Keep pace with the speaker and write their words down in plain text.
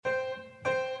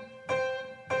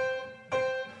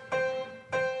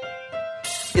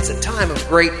It's a time of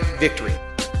great victory.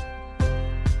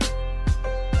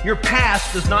 Your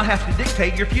past does not have to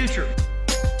dictate your future.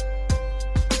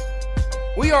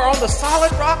 We are on the solid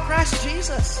rock, Christ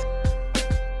Jesus.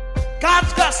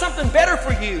 God's got something better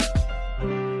for you.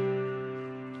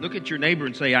 Look at your neighbor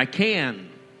and say, I can,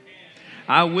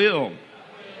 I will,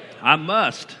 I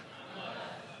must.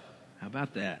 How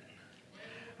about that?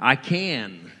 I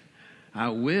can, I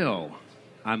will,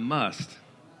 I must.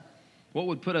 What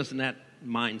would put us in that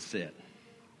mindset?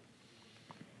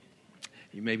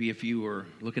 Maybe if you were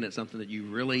looking at something that you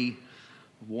really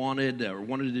wanted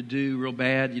to do real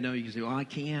bad, you can say, well, I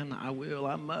can, I will,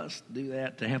 I must do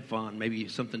that to have fun, maybe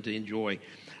something to enjoy.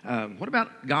 What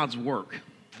about God's work?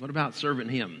 What about serving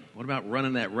Him? What about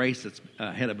running that race that's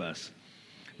ahead of us?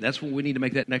 That's when we need to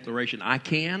make that declaration. I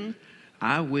can,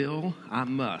 I will, I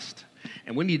must.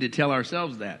 And we need to tell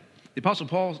ourselves that. The Apostle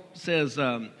Paul says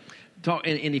in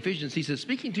Ephesians, he says,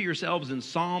 speaking to yourselves in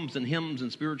psalms and hymns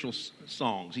and spiritual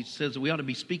songs. He says we ought to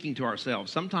be speaking to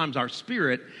ourselves. Sometimes our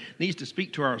spirit needs to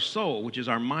speak to our soul, which is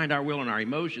our mind, our will, and our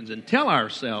emotions, and tell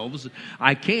ourselves,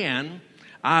 I can,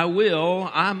 I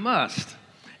will, I must.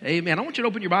 Amen. I want you to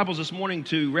open your Bibles this morning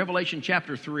to Revelation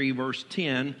chapter 3, verse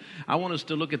 10. I want us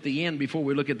to look at the end before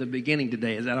we look at the beginning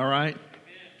today. Is that all right?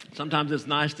 Sometimes it's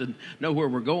nice to know where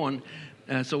we're going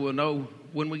so we'll know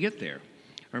when we get there.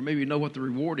 Or maybe know what the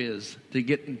reward is to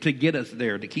get us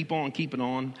there, to keep on keeping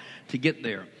on to get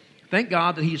there. Thank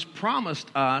God that He's promised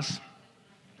us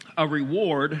a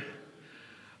reward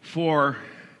for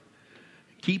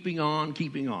keeping on,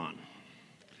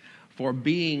 for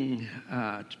being,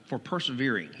 for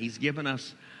persevering. He's given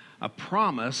us a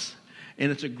promise,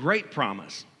 and it's a great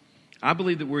promise. I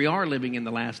believe that we are living in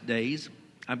the last days.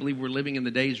 I believe we're living in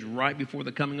the days right before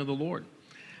the coming of the Lord.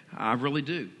 I really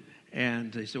do.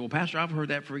 And they say, well, Pastor, I've heard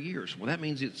that for years. Well, that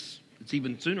means it's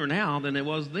even sooner now than it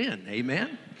was then.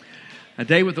 Amen? A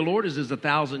day with the Lord is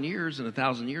 1,000 years, and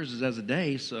 1,000 years is as a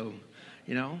day. So,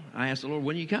 I asked the Lord,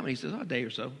 when are you coming? He says, a day or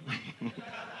so.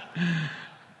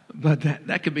 But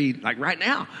that could be like right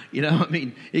now.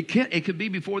 It could be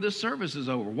before this service is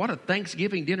over. What a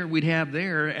Thanksgiving dinner we'd have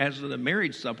there as the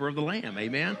marriage supper of the Lamb.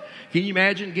 Amen? Can you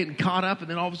imagine getting caught up and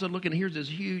then all of a sudden looking, here's this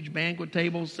huge banquet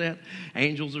table set.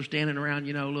 Angels are standing around,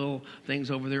 little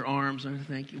things over their arms. And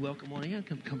thank you, welcome on in.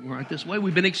 Come right this way.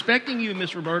 We've been expecting you,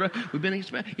 Miss Roberta. We've been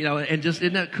expecting, and just,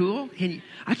 isn't that cool?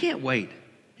 I can't wait.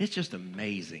 It's just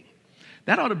amazing.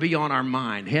 That ought to be on our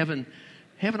mind. Heaven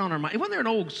on our mind. Wasn't there an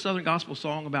old Southern gospel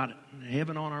song about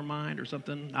heaven on our mind or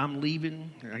something? I'm leaving.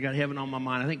 I got heaven on my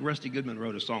mind. I think Rusty Goodman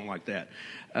wrote a song like that.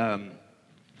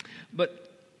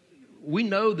 But we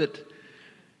know that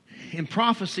in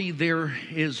prophecy there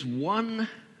is 1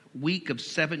 week of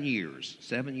 7 years,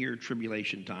 7-year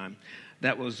tribulation time,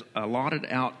 that was allotted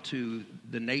out to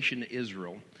the nation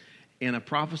Israel. In a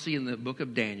prophecy in the book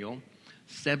of Daniel,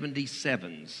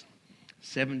 77s.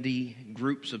 70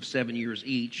 groups of 7 years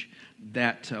each,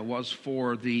 that was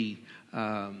for the,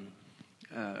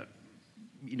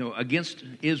 against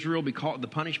Israel, because the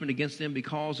punishment against them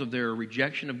because of their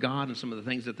rejection of God and some of the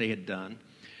things that they had done.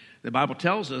 The Bible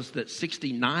tells us that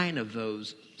 69 of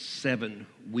those 7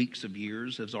 weeks of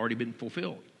years has already been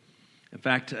fulfilled. In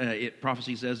fact,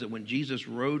 prophecy says that when Jesus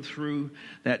rode through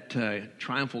that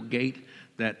triumphal gate,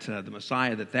 that the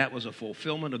Messiah, that was a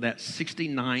fulfillment of that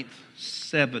 69th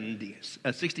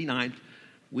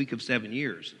week of 7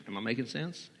 years. Am I making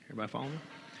sense? Everybody following me?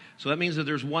 So that means that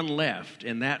there's one left.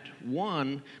 And that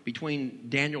one, between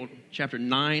Daniel chapter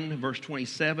 9, verse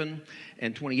 27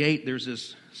 and 28, there's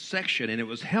this section, and it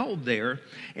was held there.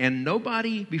 And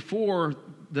nobody before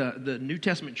the New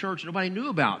Testament church, nobody knew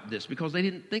about this because they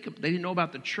didn't know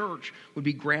about the church would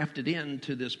be grafted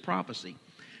into this prophecy.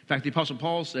 In fact, the Apostle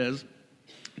Paul says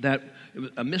that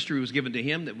a mystery was given to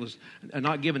him that was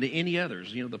not given to any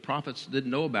others. The prophets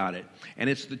didn't know about it. And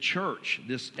it's the church,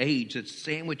 this age, that's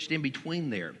sandwiched in between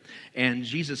there. And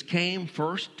Jesus came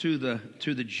first to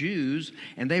the Jews,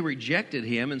 and they rejected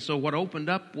him. And so what opened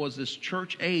up was this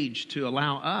church age to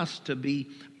allow us to be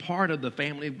part of the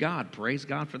family of God. Praise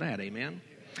God for that. Amen.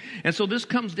 And so this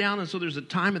comes down, and so there's a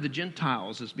time of the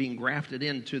Gentiles that's being grafted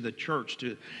into the church,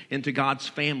 into God's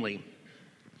family.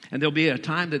 And there'll be a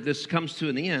time that this comes to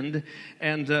an end,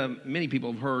 and many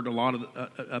people have heard a lot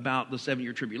about the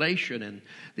 7-year tribulation, and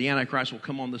the Antichrist will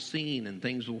come on the scene, and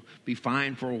things will be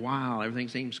fine for a while. Everything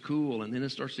seems cool, and then it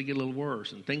starts to get a little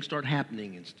worse, and things start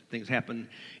happening, and things happen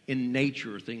in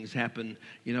nature, things happen,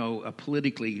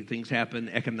 politically, things happen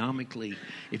economically.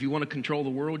 If you want to control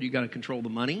the world, you got to control the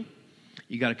money,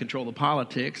 you got to control the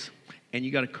politics, and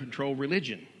you got to control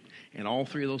religion. And all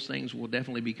three of those things will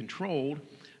definitely be controlled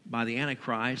by the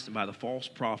Antichrist and by the false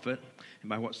prophet and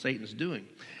by what Satan's doing.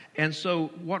 And so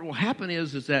what will happen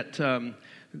is that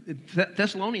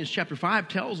Thessalonians chapter 5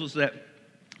 tells us that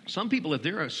some people, if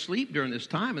they're asleep during this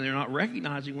time and they're not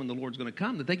recognizing when the Lord's going to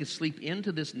come, that they can sleep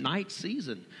into this night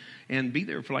season and be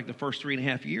there for like the first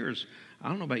 3.5 years. I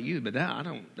don't know about you, but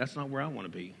that's not where I want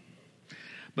to be.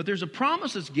 But there's a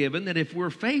promise that's given that if we're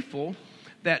faithful,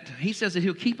 that he says that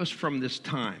he'll keep us from this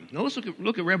time. Now let's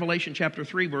look at Revelation chapter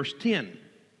 3, verse 10.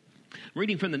 I'm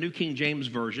reading from the New King James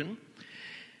Version.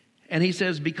 And he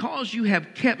says, because you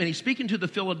have kept, and he's speaking to the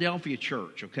Philadelphia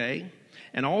church, okay?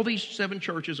 And all these 7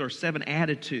 churches are 7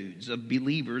 attitudes of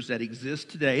believers that exist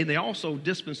today. And they also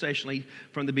dispensationally,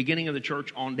 from the beginning of the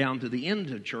church on down to the end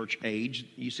of church age,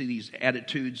 you see these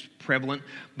attitudes prevalent.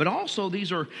 But also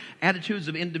these are attitudes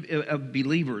of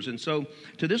believers. And so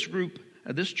to this group,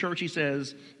 this church, he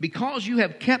says, because you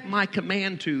have kept my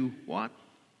command to what?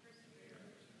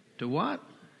 To what?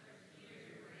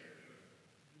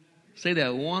 Say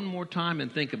that one more time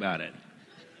and think about it.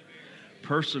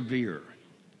 Persevere.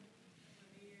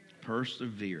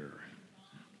 Persevere.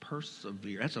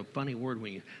 Persevere. That's a funny word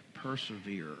when you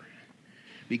persevere.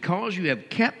 Because you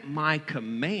have kept my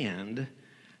command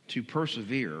to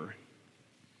persevere,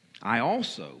 I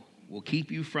also will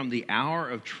keep you from the hour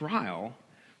of trial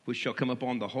which shall come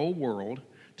upon the whole world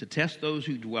to test those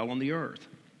who dwell on the earth.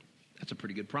 That's a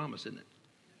pretty good promise, isn't it?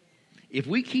 If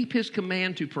we keep his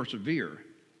command to persevere,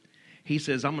 he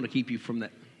says, I'm going to keep you from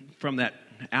that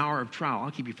hour of trial.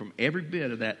 I'll keep you from every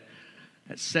bit of that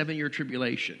 7-year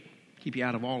tribulation. Keep you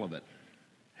out of all of it.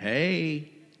 Hey,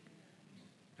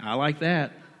 I like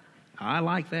that. I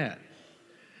like that.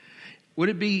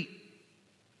 Doesn't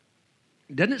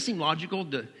it seem logical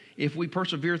if we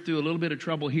persevere through a little bit of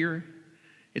trouble here,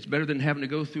 it's better than having to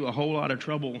go through a whole lot of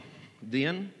trouble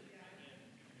then?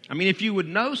 I mean, if you would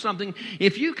know something,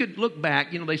 if you could look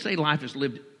back, they say life is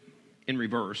lived in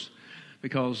reverse.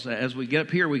 Because as we get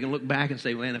up here, we can look back and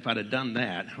say, man, if I'd have done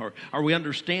that. Or we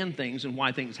understand things and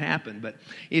why things happen. But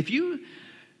if you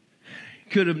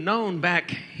could have known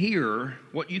back here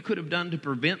what you could have done to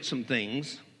prevent some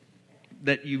things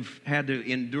that you've had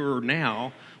to endure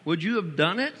now, would you have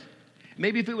done it?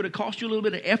 Maybe if it would have cost you a little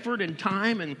bit of effort and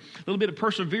time and a little bit of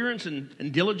perseverance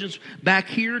and diligence back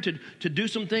here to do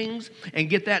some things and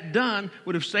get that done,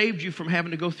 would have saved you from having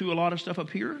to go through a lot of stuff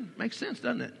up here. Makes sense,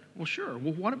 doesn't it? Well, sure.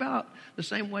 Well, what about the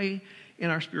same way in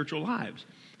our spiritual lives?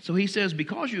 So he says,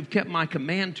 because you have kept my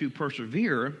command to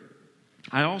persevere,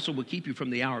 I also will keep you from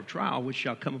the hour of trial, which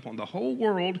shall come upon the whole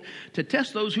world to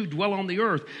test those who dwell on the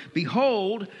earth.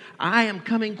 Behold, I am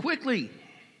coming quickly.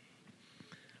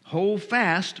 Hold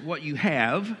fast what you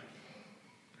have,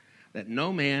 that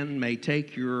no man may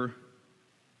take your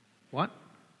what?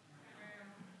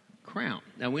 Crown.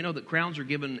 Now, we know that crowns are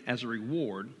given as a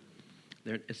reward.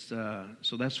 So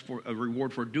that's for a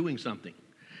reward for doing something.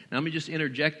 Now, let me just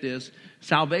interject this.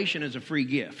 Salvation is a free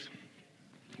gift.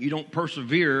 You don't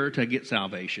persevere to get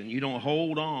salvation. You don't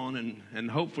hold on and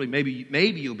hopefully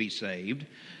maybe you'll be saved.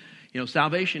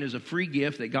 Salvation is a free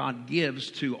gift that God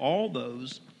gives to all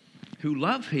those who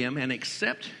love him and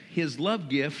accept his love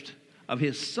gift of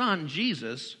his son,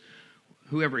 Jesus.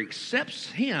 Whoever accepts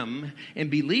him and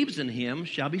believes in him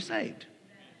shall be saved.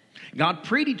 God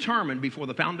predetermined before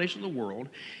the foundation of the world,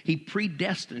 he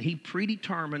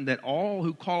predetermined that all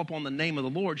who call upon the name of the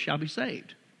Lord shall be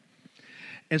saved.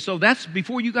 And so that's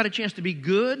before you got a chance to be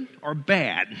good or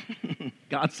bad.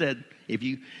 God said, if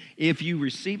you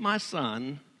receive my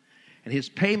son and his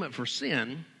payment for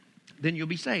sin, then you'll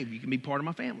be saved. You can be part of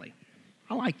my family.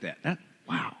 I like that.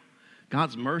 Wow.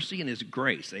 God's mercy and his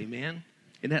grace. Amen.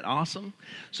 Isn't that awesome?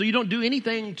 So you don't do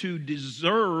anything to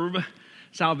deserve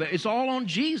salvation. It's all on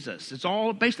Jesus. It's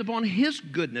all based upon his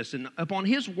goodness and upon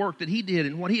his work that he did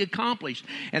and what he accomplished.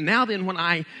 And now then, when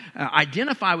I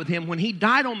identify with him, when he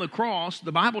died on the cross,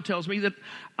 the Bible tells me that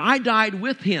I died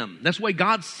with him. That's the way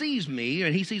God sees me,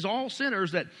 and he sees all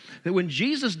sinners, that when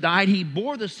Jesus died, he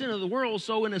bore the sin of the world.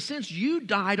 So in a sense, you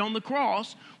died on the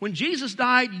cross. When Jesus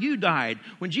died, you died.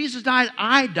 When Jesus died,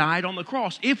 I died on the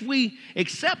cross. If we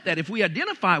accept that, if we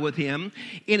identify with him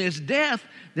in his death,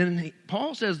 then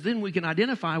Paul says, then we can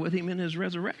identify with him in his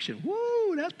resurrection.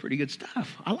 Woo, that's pretty good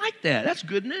stuff. I like that. That's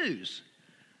good news.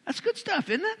 That's good stuff,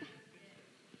 isn't it?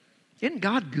 Isn't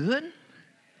God good?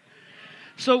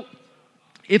 So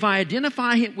if I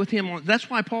identify with him, that's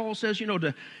why Paul says,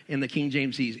 in the King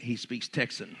James, he speaks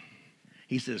Texan.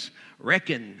 He says,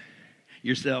 reckon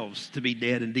yourselves to be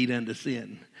dead indeed unto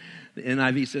sin. The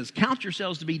NIV says, count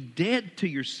yourselves to be dead to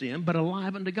your sin, but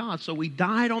alive unto God. So we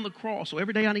died on the cross. So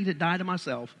every day I need to die to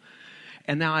myself.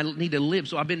 And now I need to live.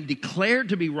 So I've been declared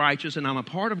to be righteous, and I'm a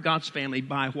part of God's family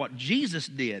by what Jesus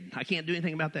did. I can't do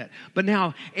anything about that. But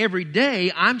now every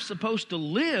day I'm supposed to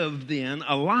live then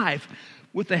a life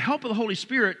with the help of the Holy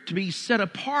Spirit to be set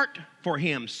apart for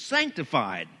Him,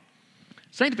 sanctified.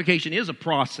 Sanctification is a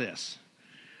process.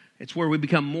 It's where we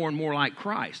become more and more like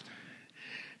Christ.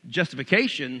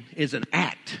 Justification is an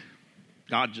act.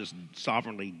 God just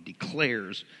sovereignly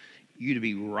declares you to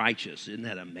be righteous. Isn't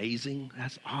that amazing?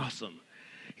 That's awesome.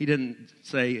 He didn't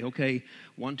say, okay,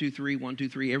 1, 2, 3, 1, 2,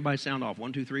 3. Everybody sound off.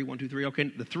 1, 2, 3, 1, 2, 3. Okay,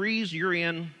 the 3s, you're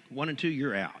in. 1 and 2,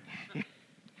 you're out.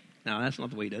 No, that's not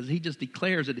the way He does it. He just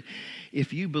declares that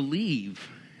if you believe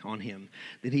on Him,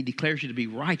 then He declares you to be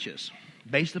righteous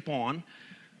based upon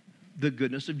the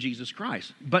goodness of Jesus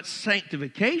Christ. But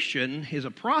sanctification is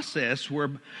a process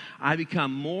where I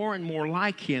become more and more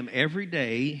like Him every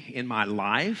day in my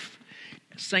life.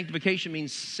 Sanctification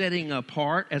means setting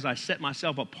apart as I set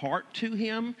myself apart to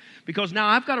Him, because now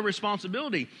I've got a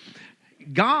responsibility.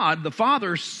 God, the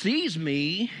Father, sees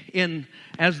me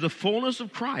as the fullness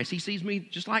of Christ. He sees me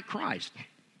just like Christ.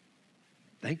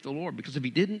 Thank the Lord, because if He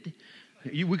didn't,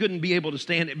 we couldn't be able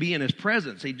to be in His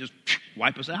presence. He'd just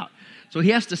wipe us out. So He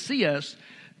has to see us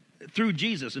through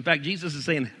Jesus. In fact, Jesus is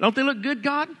saying, don't they look good,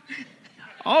 God?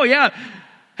 Oh, yeah.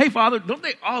 Hey, Father, don't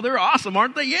they? Oh, they're awesome,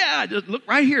 aren't they? Yeah, just look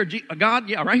right here. God,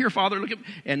 yeah, right here, Father. Look at,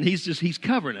 and He's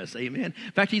covering us, amen.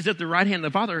 In fact, He's at the right hand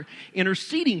of the Father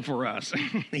interceding for us.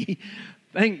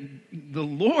 Thank the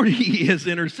Lord, He is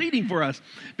interceding for us.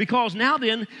 Because now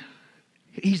then,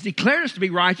 He's declared us to be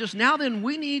righteous. Now then,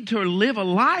 we need to live a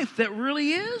life that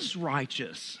really is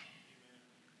righteous.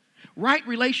 Right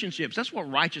relationships. That's what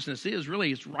righteousness is,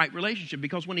 really. It's right relationship.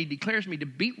 Because when He declares me to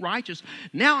be righteous,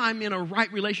 now I'm in a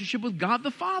right relationship with God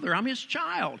the Father. I'm His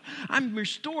child. I'm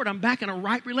restored. I'm back in a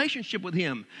right relationship with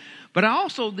Him. But I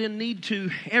also then need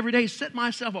to every day set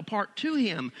myself apart to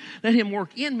Him. Let Him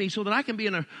work in me so that I can be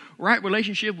in a right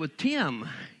relationship with Tim,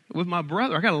 with my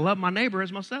brother. I got to love my neighbor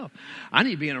as myself. I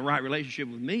need to be in a right relationship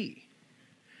with me.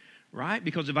 Right?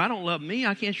 Because if I don't love me,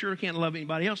 I can't love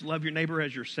anybody else. Love your neighbor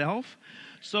as yourself.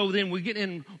 So then we get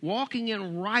in walking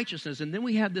in righteousness. And then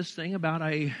we have this thing about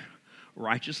a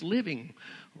righteous living,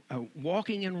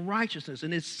 walking in righteousness.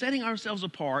 And it's setting ourselves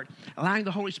apart, allowing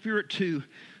the Holy Spirit to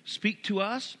speak to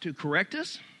us, to correct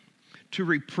us, to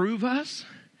reprove us,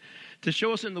 to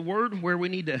show us in the Word where we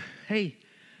need to, hey,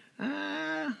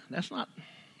 that's not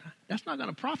going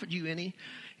to profit you any.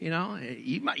 You know,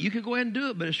 you can go ahead and do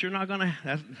it, but it's sure not going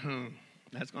to.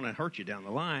 That's going to hurt you down the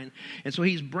line. And so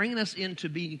He's bringing us into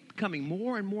becoming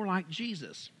more and more like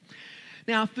Jesus.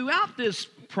 Now, throughout this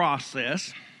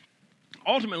process,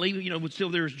 ultimately, still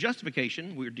there's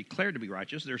justification. We're declared to be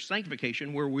righteous. There's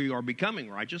sanctification, where we are becoming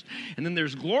righteous. And then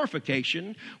there's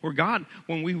glorification, where God,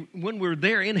 when we're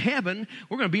there in heaven,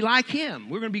 we're going to be like Him.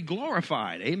 We're going to be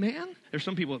glorified. Amen? There's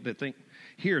some people that think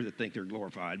they're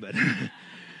glorified, but...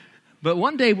 But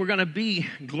one day we're going to be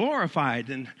glorified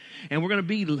and we're going to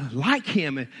be like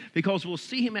Him because we'll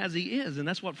see Him as He is. And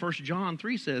that's what 1 John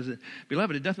 3 says.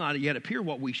 Beloved, it doth not yet appear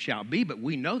what we shall be, but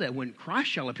we know that when Christ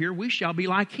shall appear, we shall be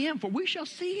like Him. For we shall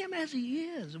see Him as He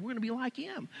is. And we're going to be like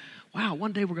Him. Wow,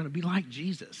 one day we're going to be like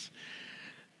Jesus.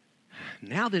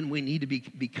 Now then we need to be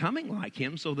becoming like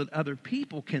Him so that other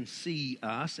people can see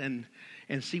us and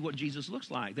see what Jesus looks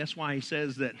like. That's why He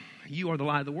says that you are the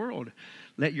light of the world.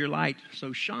 Let your light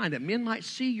so shine that men might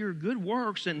see your good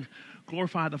works and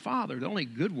glorify the Father. The only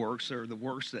good works are the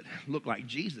works that look like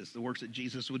Jesus, the works that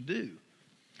Jesus would do.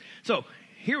 So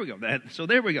here we go. So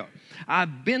there we go.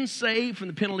 I've been saved from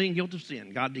the penalty and guilt of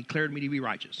sin. God declared me to be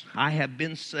righteous. I have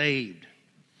been saved.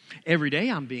 Every day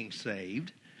I'm being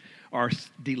saved or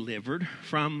delivered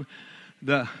from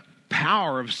the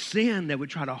power of sin that would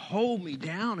try to hold me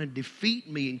down and defeat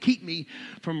me and keep me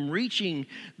from reaching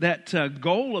that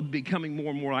goal of becoming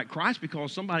more and more like Christ,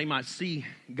 because somebody might see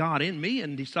God in me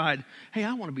and decide, hey,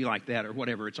 I want to be like that or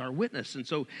whatever. It's our witness. And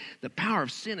so the power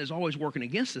of sin is always working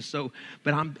against us.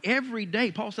 But I'm every day,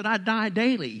 Paul said, I die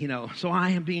daily, so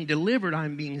I am being delivered.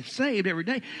 I'm being saved every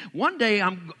day. One day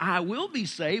I will be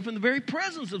saved from the very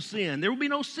presence of sin. There will be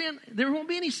no sin. There won't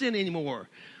be any sin anymore.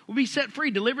 We'll be set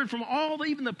free, delivered from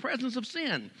even the presence of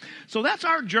sin. So that's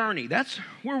our journey. That's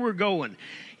where we're going.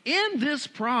 In this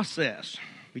process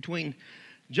between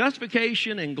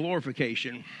justification and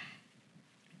glorification,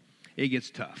 it gets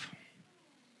tough.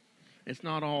 It's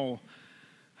not all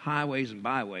highways and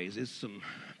byways. It's some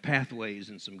pathways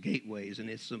and some gateways, and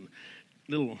it's some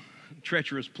little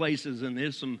treacherous places, and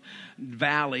there's some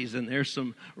valleys, and there's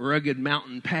some rugged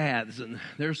mountain paths, and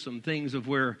there's some things of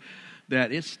where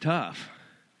that it's tough.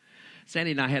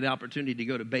 Sandy and I had the opportunity to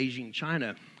go to Beijing,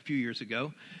 China a few years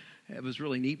ago, it was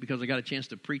really neat because I got a chance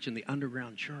to preach in the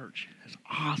underground church. It's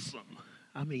awesome.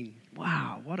 I mean,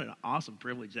 wow, what an awesome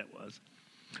privilege that was.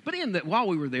 But while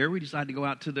we were there, we decided to go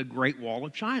out to the Great Wall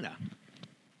of China.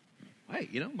 Hey,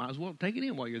 might as well take it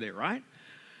in while you're there, right?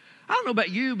 I don't know about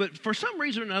you, but for some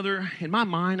reason or another, in my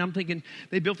mind, I'm thinking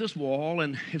they built this wall,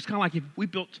 and it's kind of like if we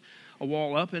built a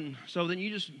wall up, and so then you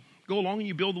just go along and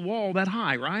you build the wall that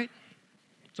high, right?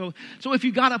 So if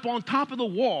you got up on top of the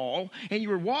wall and you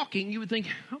were walking, you would think,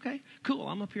 okay, cool,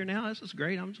 I'm up here now. This is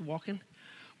great. I'm just walking.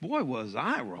 Boy, was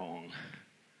I wrong.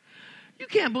 You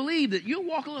can't believe that you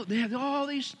walk along. They have all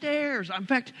these stairs. In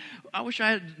fact, I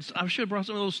should have brought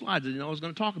some of those slides. I didn't know I was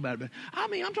going to talk about it. But I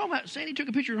mean, I'm talking about Sandy took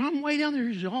a picture. I'm way down there.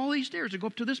 There's all these stairs that go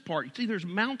up to this part. You see, there's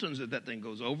mountains that thing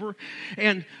goes over.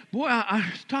 And boy,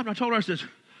 I stopped and I told her, I said,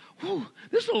 whew,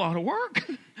 this is a lot of work.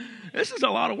 This is a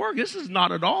lot of work. This is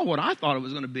not at all what I thought it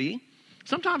was going to be.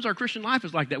 Sometimes our Christian life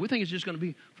is like that. We think it's just going to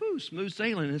be smooth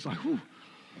sailing. And it's like,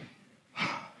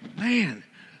 man,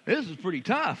 this is pretty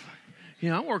tough.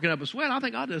 I'm working up a sweat. I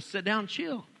think I'll just sit down and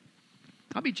chill.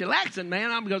 I'll be chillaxing,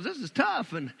 man, because this is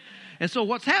tough. And so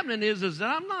what's happening is that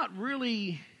I'm not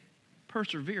really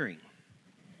persevering.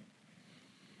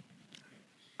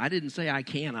 I didn't say I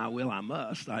can, I will, I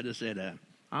must. I just said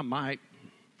I might.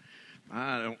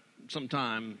 I don't,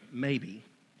 sometime, maybe.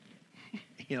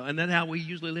 And that's how we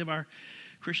usually live our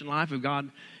Christian life. If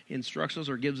God instructs us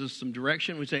or gives us some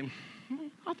direction, we say,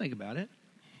 I'll think about it.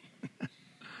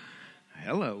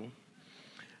 Hello.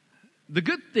 The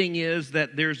good thing is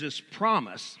that there's this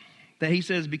promise that he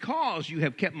says, because you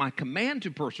have kept my command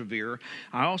to persevere,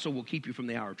 I also will keep you from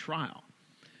the hour of trial.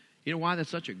 You know why that's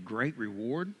such a great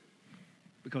reward?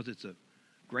 Because it's a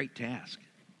great task.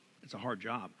 It's a hard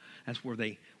job. That's why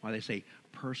they say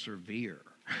persevere.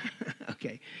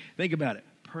 Okay, think about it.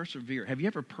 Persevere. Have you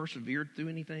ever persevered through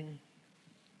anything?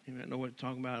 You know what I'm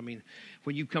talking about? I mean,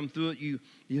 when you come through it, you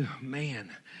man,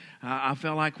 I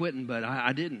felt like quitting, but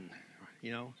I didn't.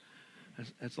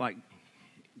 That's like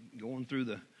going through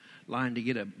the line to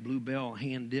get a Blue Bell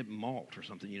hand-dipped malt or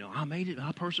something. I made it.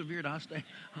 I persevered. I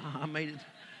made it.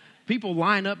 People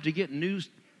line up to get new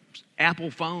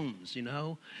Apple phones, and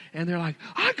they're like,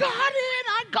 I got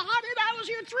it. I was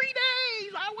here 3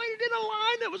 days. I waited in a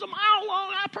line that was a mile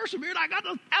long. I persevered. I got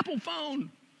the Apple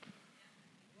phone.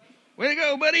 Way to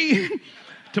go, buddy.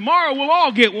 Tomorrow we'll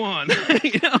all get one.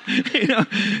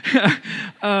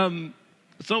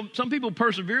 Some people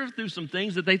persevere through some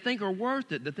things that they think are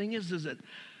worth it. The thing is that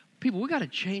people, we got to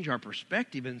change our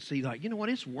perspective and see, like,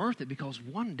 it's worth it, because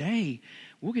one day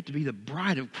we'll get to be the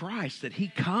bride of Christ, that he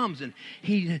comes and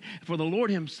for the Lord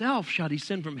himself shall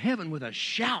descend from heaven with a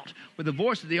shout, with the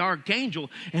voice of the archangel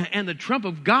and the trump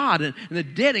of God, and the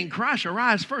dead in Christ shall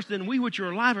rise first. Then we which are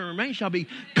alive and remain shall be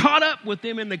caught up with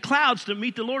them in the clouds to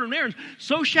meet the Lord in the air.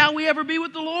 So shall we ever be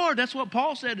with the Lord. That's what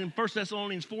Paul said in 1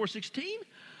 Thessalonians 4:16.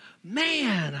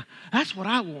 Man, that's what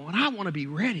I want. I want to be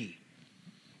ready.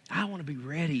 I want to be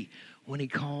ready when he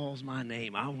calls my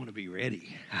name. I want to be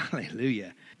ready.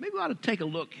 Hallelujah. Maybe we ought to take a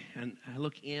look and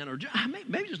look in, or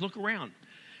maybe just look around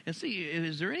and see,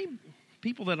 is there any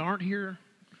people that aren't here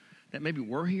that maybe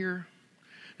were here,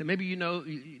 that maybe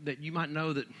that you might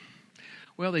know that,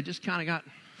 well, they just kind of got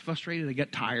frustrated. They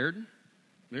got tired.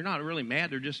 They're not really mad.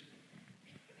 They're just,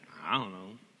 I don't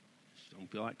know, just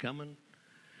don't feel like coming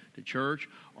to church.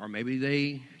 Or maybe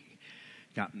they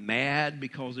got mad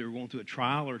because they were going through a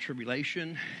trial or a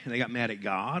tribulation, and they got mad at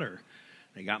God, or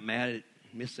they got mad at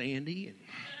Miss Sandy.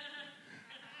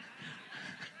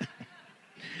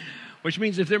 Which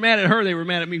means if they're mad at her, they were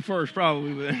mad at me first,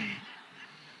 probably. But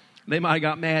they might have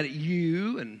got mad at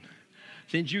you, and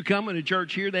since you coming to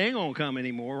church here, they ain't going to come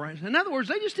anymore, right? In other words,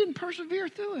 they just didn't persevere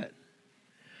through it.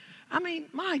 I mean,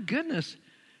 my goodness.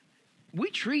 We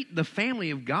treat the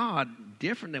family of God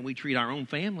different than we treat our own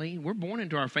family. We're born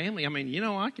into our family. I mean,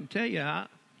 I can tell you, I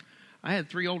had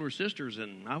 3 older sisters,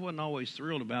 and I wasn't always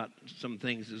thrilled about some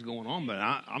things that's going on, but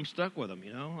I'm stuck with them,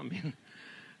 I mean,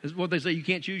 this is what they say, you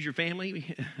can't choose your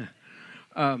family.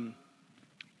 But,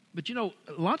 a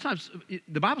lot of times,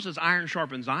 the Bible says iron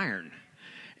sharpens iron.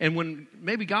 And when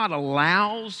maybe God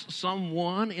allows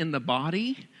someone in the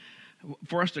body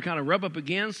for us to kind of rub up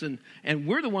against, and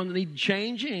we're the one that need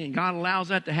changing, and God allows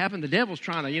that to happen. The devil's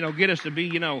trying to, get us to be,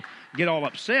 get all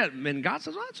upset. And God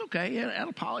says, well, that's okay.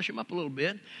 That'll polish him up a little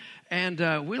bit. And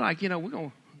we're like, we're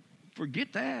going to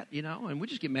forget that, and we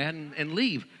just get mad and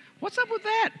leave. What's up with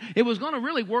that? It was going to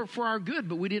really work for our good,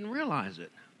 but we didn't realize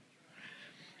it.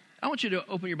 I want you to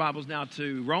open your Bibles now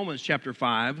to Romans chapter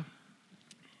 5.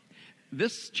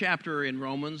 This chapter in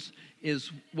Romans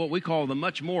is what we call the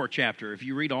much more chapter. If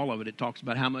you read all of it, it talks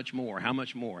about how much more, how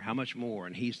much more, how much more.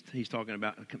 And he's talking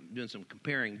about doing some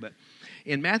comparing. But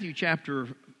in where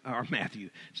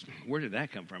did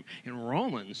that come from? In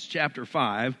Romans chapter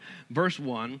 5, verse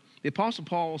 1, the Apostle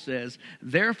Paul says,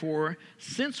 therefore,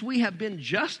 since we have been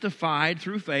justified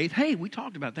through faith, hey, we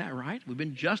talked about that, right? We've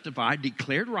been justified,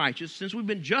 declared righteous. Since we've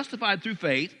been justified through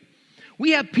faith,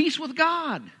 we have peace with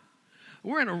God.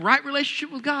 We're in a right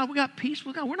relationship with God. We got peace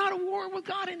with God. We're not at war with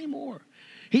God anymore.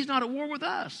 He's not at war with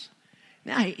us.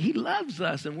 Now, He loves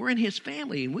us, and we're in His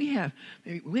family, and we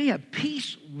have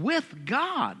peace with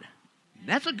God.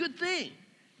 That's a good thing.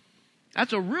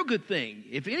 That's a real good thing.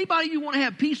 If anybody you want to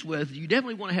have peace with, you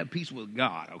definitely want to have peace with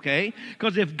God, okay?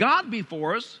 Because if God be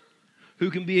for us,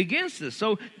 who can be against us?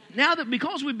 So now that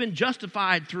because we've been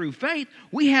justified through faith,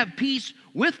 we have peace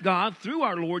with God through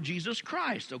our Lord Jesus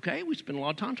Christ, okay? We spent a lot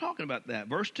of time talking about that.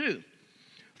 Verse 2,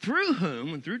 through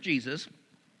whom, and through Jesus,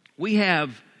 we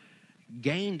have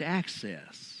gained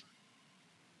access.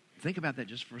 Think about that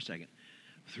just for a second.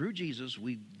 Through Jesus,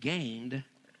 we've gained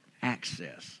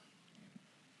access.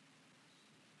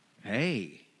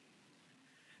 Hey,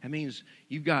 that means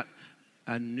you've got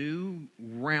a new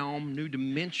realm, new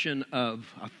dimension of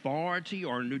authority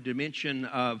or a new dimension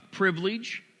of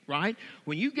privilege, right?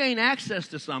 When you gain access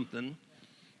to something,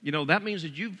 that means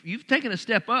that you've taken a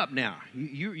step up now.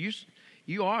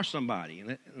 You are somebody,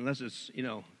 unless it's,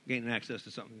 gaining access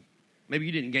to something. Maybe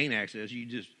you didn't gain access,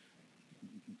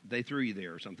 they threw you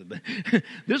there or something. But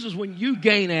this is when you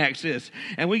gain access.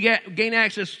 And we gain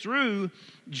access through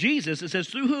Jesus. It says,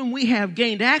 through whom we have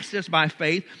gained access by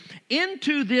faith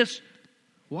into this,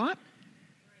 what?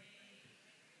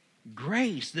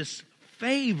 Grace, this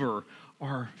favor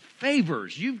or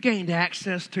favors. You've gained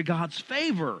access to God's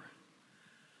favor.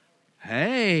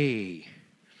 Hey,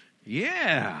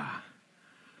 yeah.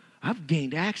 I've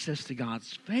gained access to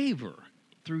God's favor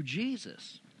through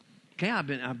Jesus. Okay,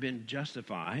 I've been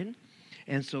justified.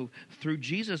 And so through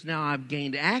Jesus now I've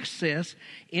gained access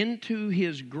into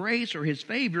His grace or His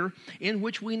favor in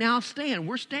which we now stand.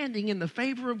 We're standing in the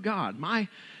favor of God. My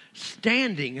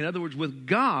standing, in other words, with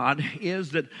God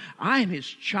is that I am His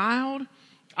child.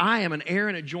 I am an heir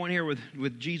and a joint heir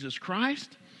with Jesus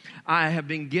Christ. I have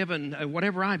been given,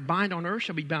 whatever I bind on earth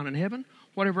shall be bound in heaven.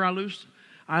 Whatever I loose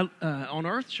on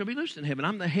earth shall be loosed in heaven.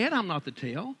 I'm the head, I'm not the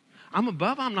tail. I'm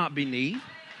above, I'm not beneath.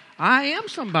 I am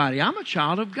somebody. I'm a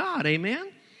child of God.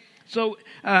 Amen? So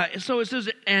it says,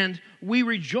 and we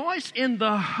rejoice in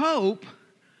the hope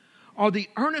or the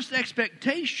earnest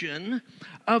expectation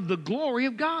of the glory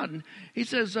of God. And he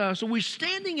says, so we're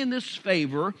standing in this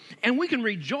favor, and we can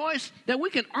rejoice that we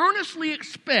can earnestly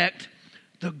expect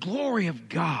the glory of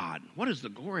God. What is the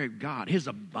glory of God? His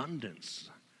abundance,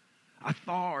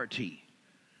 authority,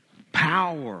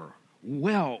 power,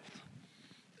 wealth.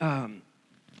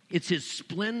 It's His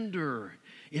splendor.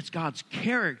 It's God's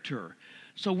character.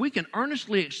 So we can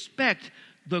earnestly expect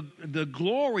the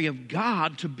glory of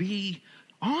God to be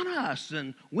on us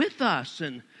and with us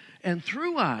and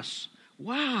through us.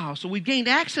 Wow. So we've gained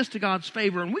access to God's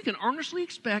favor, and we can earnestly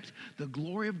expect the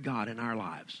glory of God in our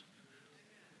lives.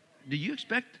 Do you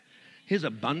expect His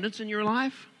abundance in your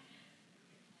life?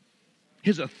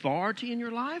 His authority in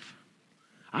your life?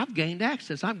 I've gained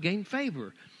access. I've gained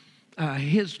favor.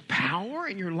 His power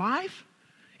in your life.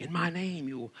 In my name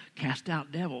you will cast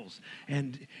out devils.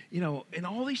 And, in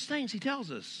all these things He tells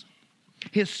us.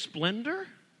 His splendor,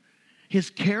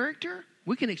 His character.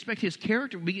 We can expect His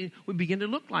character. We begin to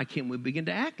look like Him. We begin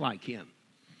to act like Him.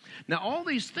 Now, all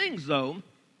these things, though,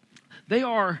 they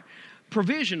are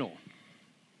provisional.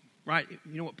 Right?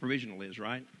 You know what provisional is,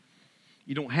 right?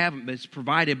 You don't have it, but it's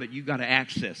provided, but you've got to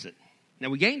access it. Now,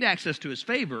 we gained access to His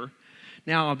favor.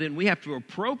 Now, then we have to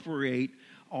appropriate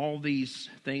all these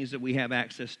things that we have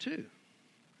access to.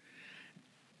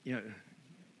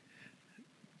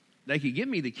 They could give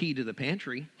me the key to the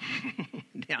pantry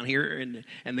down here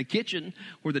and the kitchen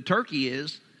where the turkey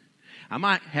is. I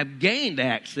might have gained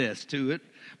access to it,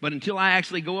 but until I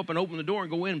actually go up and open the door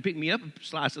and go in and pick me up a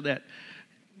slice of that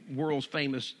world's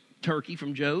famous turkey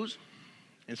from Joe's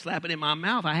and slap it in my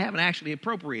mouth, I haven't actually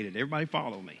appropriated. Everybody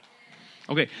follow me.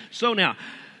 Okay, so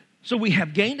we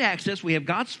have gained access, we have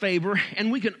God's favor,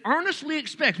 and we can earnestly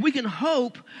expect, we can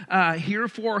hope here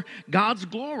for God's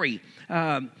glory.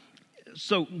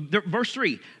 Verse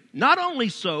 3, not only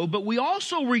so, but we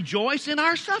also rejoice in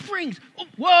our sufferings.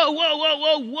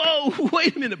 Whoa.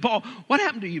 Wait a minute, Paul. What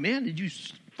happened to you, man? Did you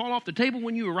fall off the table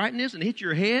when you were writing this and hit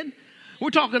your head? We're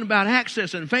talking about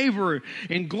access and favor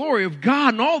and glory of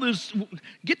God and all this.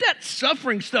 Get that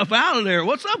suffering stuff out of there.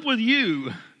 What's up with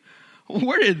you?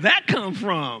 Where did that come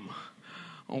from?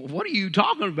 What are you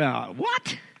talking about?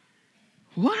 What?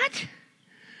 What?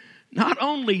 Not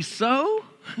only so,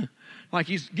 like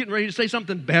he's getting ready to say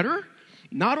something better.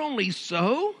 Not only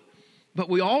so, but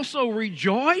we also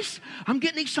rejoice. I'm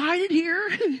getting excited here.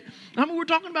 I mean, we're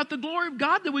talking about the glory of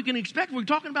God that we can expect. We're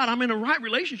talking about I'm in a right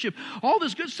relationship, all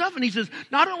this good stuff. And he says,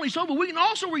 not only so, but we can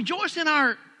also rejoice in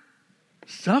our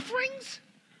sufferings?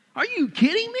 Are you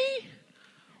kidding me?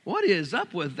 What is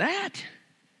up with that?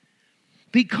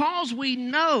 Because we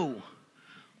know.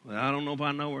 Well, I don't know if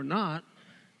I know or not.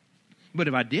 But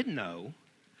if I did know,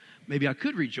 maybe I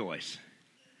could rejoice.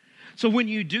 So when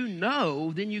you do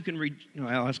know, then you can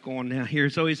well, let's go on now here.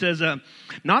 So he says,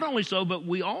 not only so, but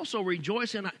we also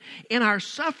rejoice in our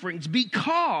sufferings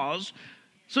because,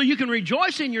 so you can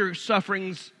rejoice in your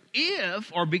sufferings if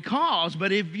or because,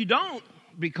 but if you don't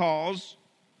because,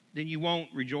 then you won't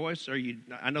rejoice.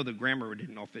 I know the grammar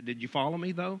didn't know if it, did you follow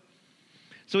me though?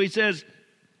 So he says,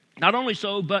 not only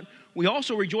so, but we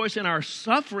also rejoice in our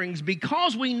sufferings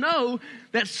because we know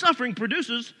that suffering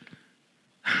produces,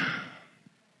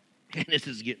 and this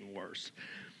is getting worse,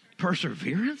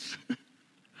 perseverance.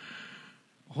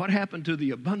 What happened to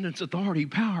the abundance, authority,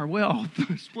 power, wealth,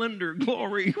 splendor,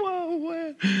 glory?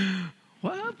 Whoa,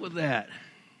 what up with that?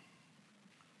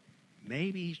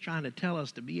 Maybe he's trying to tell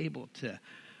us to be able to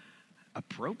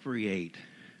appropriate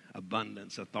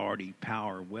abundance, authority,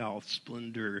 power, wealth,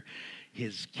 splendor,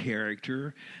 his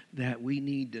character, that we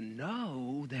need to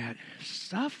know that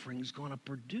suffering is going to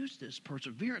produce this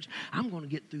perseverance. I'm going to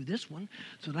get through this one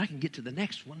so that I can get to the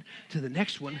next one, to the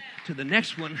next one, to the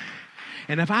next one.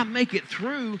 And if I make it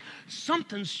through,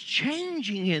 something's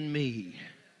changing in me.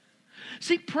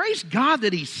 See, praise God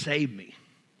that he saved me.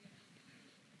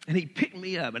 And he picked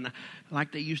me up. And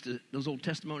like they used to, those old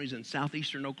testimonies in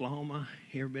southeastern Oklahoma.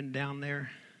 You ever been down there?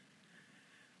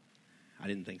 I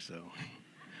didn't think so.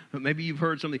 But maybe you've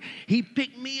heard something. He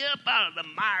picked me up out of the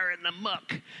mire and the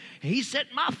muck. He set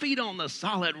my feet on the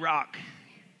solid rock.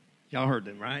 Y'all heard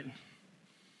them, right?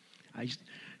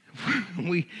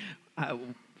 We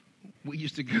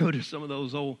used to go to some of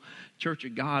those old Church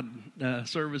of God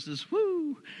services.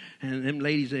 Woo! And them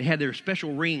ladies, they had their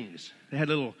special rings. They had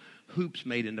little hoops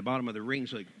made in the bottom of the ring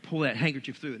so they could pull that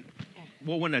handkerchief through it.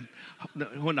 Well, when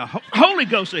the Holy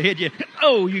Ghost will hit you,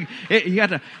 oh, you got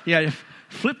to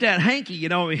flip that hanky,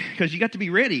 because you got to be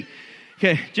ready.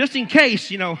 Okay, just in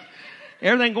case,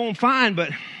 everything going fine,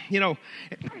 but,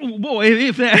 boy,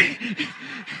 if that,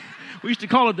 we used to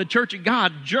call it the Church of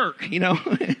God jerk,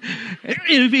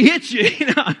 if he hits you,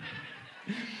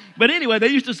 But anyway, they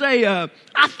used to say, I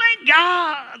thank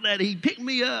God that he picked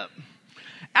me up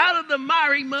out of the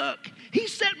miry muck. He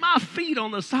set my feet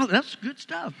on the solid, that's good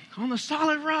stuff, on the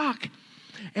solid rock.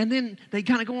 And then they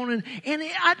kind of go on, and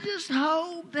I just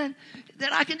hope that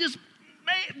I can just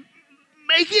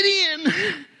make it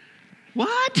in.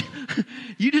 What?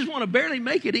 You just want to barely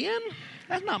make it in?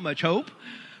 That's not much hope,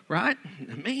 right?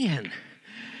 Man.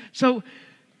 So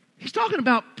he's talking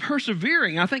about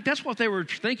persevering. I think that's what they were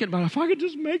thinking about. If I could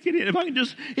just make it in, if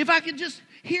I could just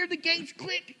hear the gates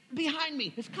click behind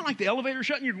me. It's kind of like the elevator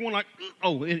shutting. You're going like,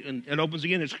 oh, and it opens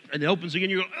again. And it opens again.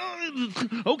 You're going,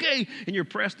 oh, okay. And you're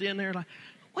pressed in there like,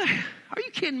 what? Are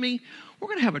you kidding me? We're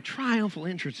going to have a triumphal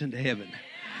entrance into heaven.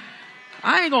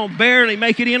 I ain't going to barely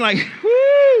make it in like,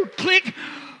 whoo, click.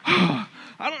 I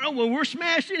don't know when we're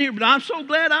smashed in here, but I'm so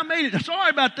glad I made it. Sorry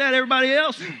about that, everybody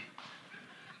else.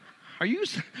 Are you,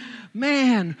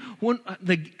 man, when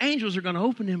the angels are going to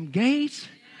open them gates,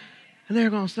 and they're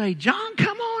going to say, John,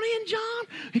 come on in,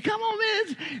 John. Come on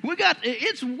in.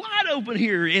 It's wide open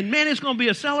here. And man, it's going to be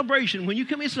a celebration. When you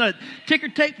come in, it's a ticker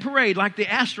tape parade like the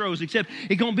Astros, except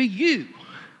it's going to be you.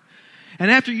 And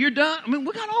after you're done,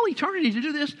 we got all eternity to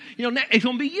do this. It's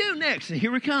going to be you next. And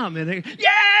here we come. And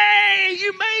yay,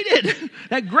 you made it.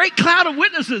 That great cloud of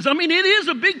witnesses. It is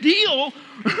a big deal.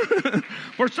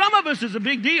 For some of us, it's a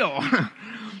big deal.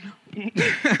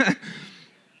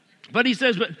 But he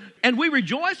says, and we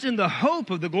rejoice in the hope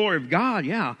of the glory of God,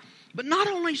 yeah. But not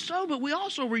only so, but we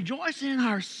also rejoice in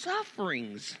our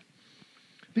sufferings.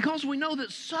 Because we know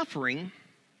that suffering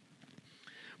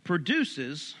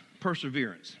produces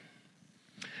perseverance.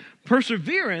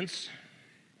 Perseverance,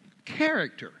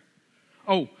 character.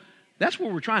 Oh, that's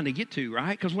where we're trying to get to,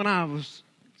 right? Because when I was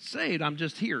saved, I'm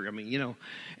just here.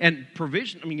 And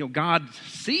provision, God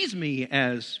sees me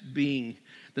as being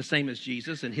the same as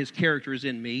Jesus, and his character is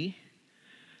in me,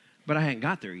 but I hadn't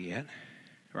got there yet,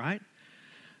 right?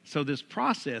 So this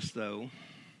process, though,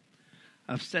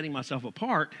 of setting myself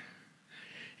apart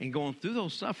and going through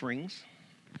those sufferings,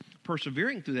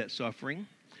 persevering through that suffering,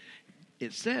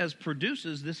 it says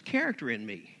produces this character in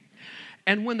me.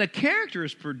 And when the character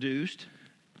is produced,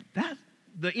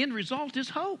 the end result is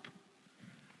hope.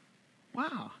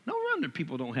 Wow, no wonder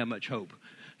people don't have much hope.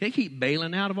 They keep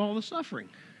bailing out of all the suffering.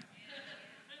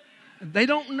 They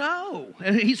don't know.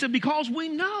 And he said, because we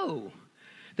know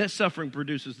that suffering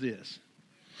produces this.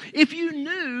 If you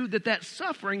knew that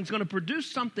suffering is going to produce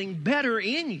something better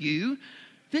in you,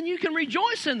 then you can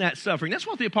rejoice in that suffering. That's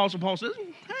what the Apostle Paul says.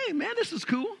 Hey, man, this is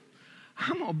cool.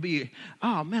 I'm going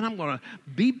to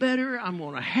be better. I'm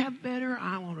going to have better.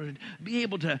 I want to be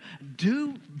able to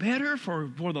do better for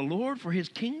the Lord, for his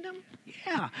kingdom.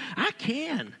 Yeah, I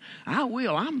can. I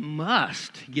will. I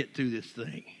must get through this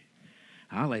thing.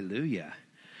 Hallelujah.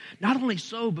 Not only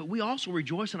so, but we also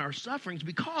rejoice in our sufferings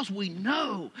because we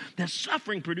know that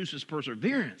suffering produces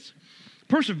perseverance.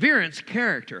 Perseverance,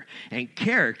 character, and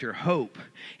character, hope.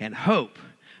 And hope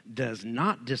does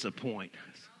not disappoint.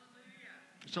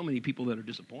 So many people that are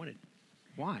disappointed.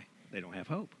 Why? They don't have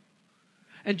hope.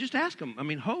 And just ask them. I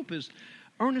mean, hope is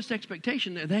earnest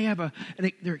expectation.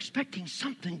 They're expecting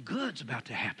something good's about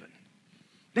to happen.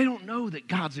 They don't know that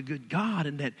God's a good God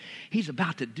and that he's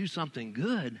about to do something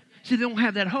good. See, they don't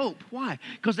have that hope. Why?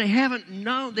 Because they didn't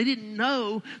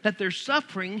know that their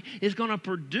suffering is going to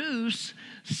produce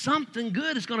something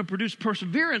good. It's going to produce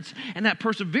perseverance. And that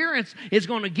perseverance is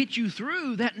going to get you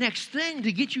through that next thing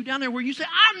to get you down there where you say,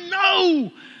 I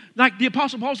know. Like the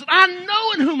Apostle Paul said, I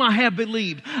know in whom I have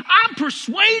believed. I'm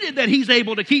persuaded that he's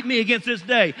able to keep me against this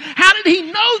day. How did he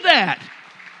know that?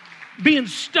 Being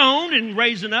stoned and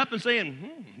raising up and saying,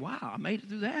 wow, I made it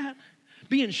through that.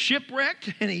 Being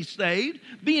shipwrecked and he's saved.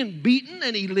 Being beaten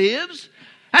and he lives.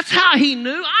 That's how he knew.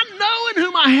 I know in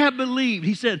whom I have believed.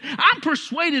 He said, I'm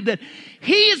persuaded that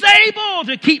he is able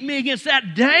to keep me against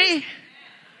that day.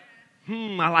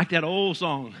 I like that old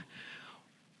song.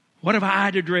 What have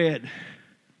I to dread?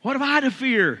 What have I to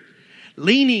fear?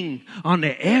 Leaning on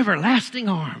the everlasting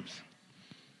arms.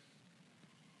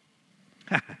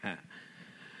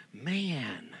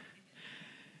 Man,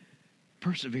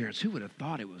 perseverance. Who would have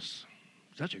thought it was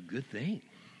such a good thing?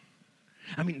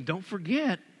 I mean, don't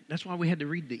forget, that's why we had to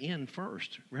read the end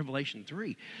first, Revelation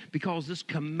 3, because this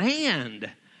command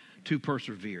to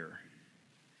persevere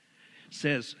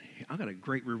says, I've got a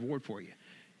great reward for you.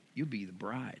 You'll be the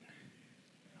bride.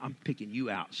 I'm picking you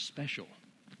out special.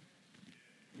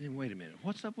 Then wait a minute,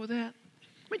 what's up with that?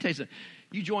 Let me tell you something.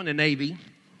 You join the Navy.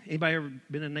 Anybody ever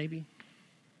been in the Navy?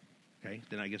 Okay,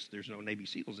 then I guess there's no Navy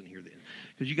SEALs in here then.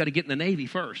 Because you got to get in the Navy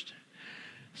first.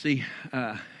 See,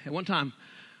 at one time,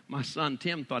 my son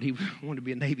Tim thought he wanted to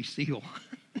be a Navy SEAL.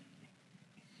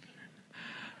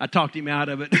 I talked him out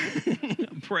of it.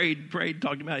 prayed,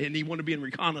 talked him out of it, and he wanted to be in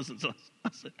reconnaissance. I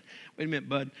said, wait a minute,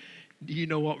 bud, do you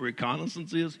know what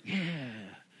reconnaissance is? Yeah.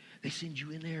 They send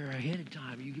you in there ahead of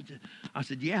time. I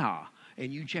said, yeah.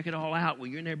 And you check it all out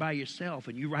when you're in there by yourself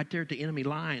and you're right there at the enemy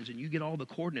lines and you get all the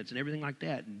coordinates and everything like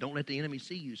that. And don't let the enemy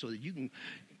see you so that you can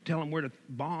tell them where to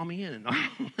bomb in and all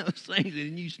those things.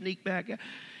 And then you sneak back out.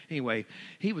 Anyway,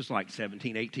 he was like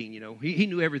 17, 18, you know. He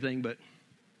knew everything, but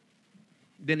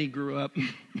then he grew up.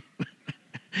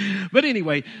 But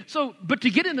anyway, but to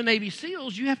get in the Navy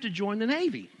SEALs, you have to join the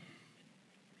Navy.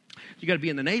 You got to be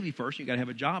in the Navy first. You got to have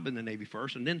a job in the Navy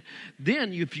first, and then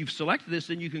if you've selected this,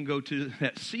 then you can go to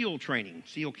that SEAL training,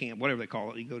 SEAL camp, whatever they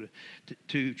call it. You go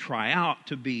to try out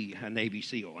to be a Navy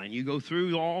SEAL, and you go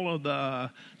through all of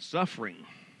the suffering.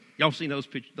 Y'all seen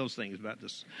those things about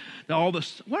this? All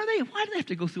this. Why do they have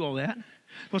to go through all that?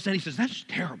 Well, then he says, that's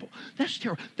terrible. That's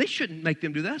terrible. They shouldn't make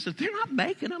them do that. I said, they're not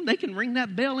making them. They can ring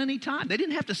that bell anytime. They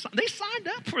didn't have to. They signed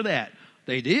up for that.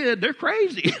 They did. They're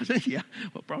crazy. I said, yeah,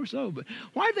 well, probably so. But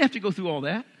why do they have to go through all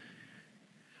that?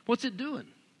 What's it doing?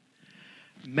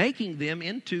 Making them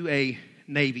into a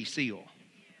Navy SEAL.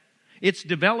 It's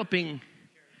developing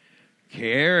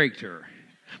character.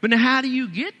 But now how do you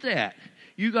get that?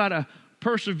 You got to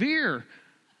persevere.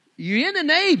 You're in the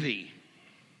Navy.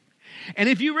 And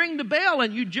if you ring the bell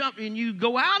and you jump and you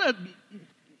go out of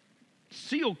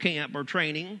SEAL camp or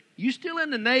training, you're still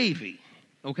in the Navy.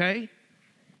 Okay?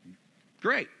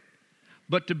 Great.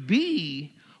 But to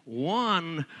be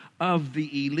one of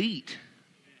the elite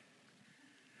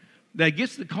that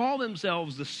gets to call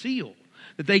themselves the SEAL,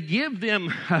 that they give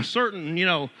them a certain,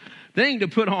 thing to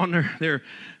put on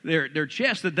their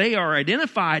chest, that they are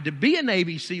identified to be a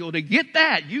Navy SEAL, to get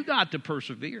that, you got to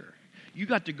persevere. You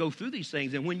got to go through these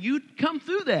things. And when you come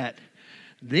through that,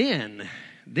 then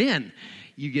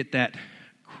you get that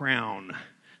crown,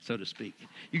 so to speak.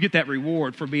 You get that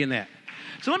reward for being that.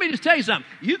 So let me just tell you something.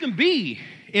 You can be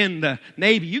in the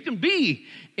Navy. You can be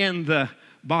in the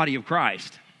body of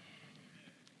Christ.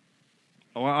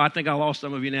 Oh, I think I lost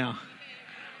some of you now.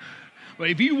 But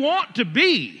if you want to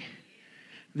be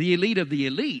the elite of the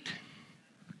elite,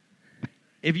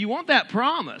 If you want that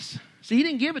promise, see, he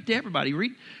didn't give it to everybody.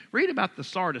 Read about the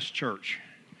Sardis church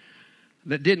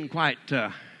that didn't quite,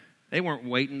 they weren't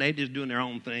waiting. They just doing their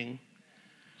own thing.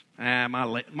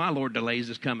 My Lord delays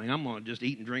is coming. I'm going to just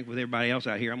eat and drink with everybody else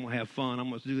out here. I'm going to have fun. I'm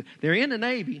going to do. They're in the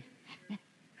Navy.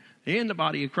 They're in the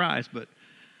body of Christ, but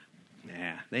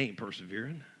they ain't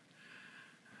persevering.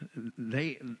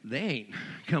 They ain't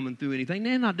coming through anything.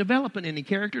 They're not developing any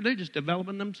character. They're just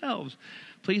developing themselves,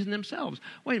 pleasing themselves.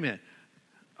 Wait a minute.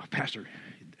 Oh, Pastor,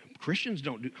 Christians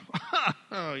don't do.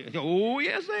 Oh,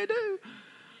 yes, they do.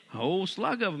 A whole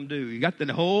slug of them do. You got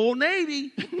the whole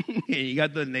Navy. And you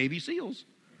got the Navy SEALs.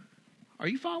 Are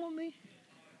you following me?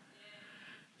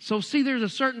 So see, there's a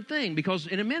certain thing, because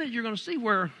in a minute you're going to see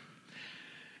where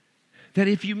that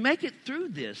if you make it through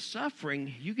this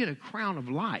suffering, you get a crown of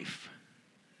life.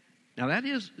 Now that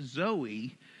is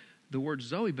Zoe, the word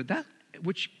Zoe, but that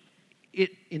which it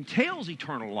entails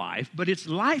eternal life, but it's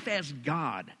life as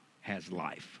God has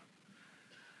life.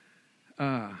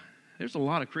 There's a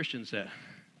lot of Christians that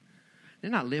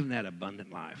they're not living that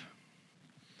abundant life.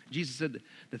 Jesus said that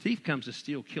the thief comes to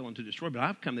steal, kill, and to destroy, but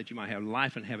I've come that you might have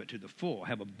life and have it to the full,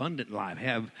 have abundant life,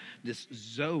 have this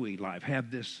Zoe life,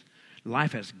 have this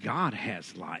life as God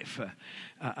has life,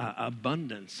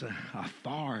 abundance,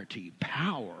 authority,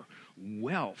 power,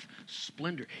 wealth,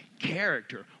 splendor,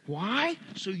 character. Why?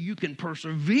 So you can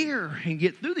persevere and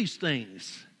get through these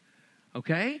things.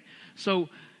 Okay? So,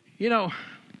 you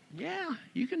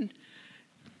can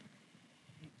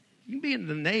be in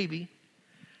the Navy,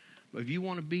 but if you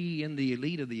want to be in the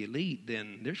elite of the elite,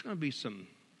 then there's going to be some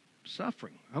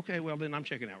suffering. Okay, well, then I'm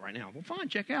checking out right now. Well, fine,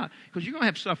 check out, because you're going to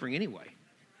have suffering anyway.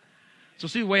 So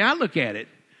see, the way I look at it,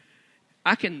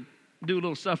 I can do a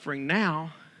little suffering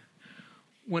now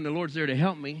when the Lord's there to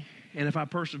help me. And if I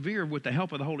persevere with the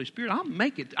help of the Holy Spirit, I'll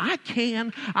make it. I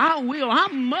can, I will, I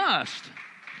must.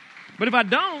 But if I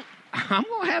don't, I'm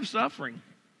going to have suffering.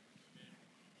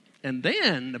 And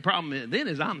then the problem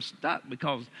is I'm stuck,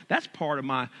 because that's part of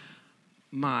my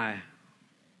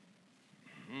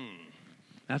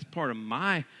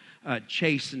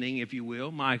chastening, if you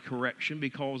will, my correction,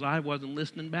 because I wasn't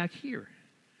listening back here.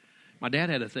 My dad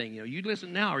had a thing, you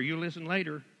listen now or you listen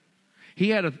later. He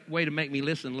had a way to make me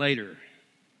listen later.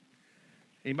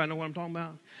 Anybody know what I'm talking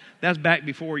about? That's back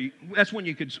before that's when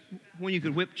you could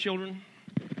whip children.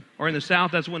 Or in the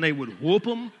South, that's when they would whoop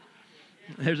them.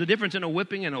 There's a difference in a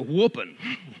whipping and a whooping.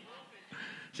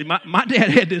 See, my dad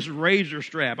had this razor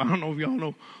strap. I don't know if y'all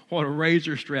know what a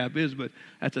razor strap is, but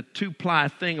that's a 2-ply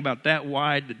thing about that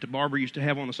wide that the barber used to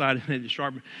have on the side,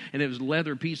 and it was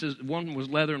leather pieces. One was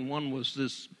leather and one was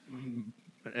this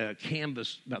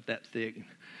canvas about that thick.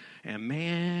 And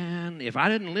man, if I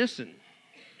didn't listen,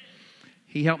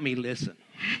 he helped me listen.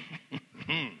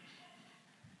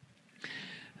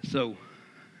 So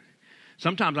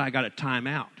sometimes I got to time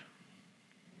out.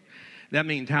 That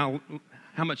means how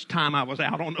much time I was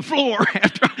out on the floor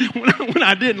after when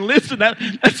I didn't listen.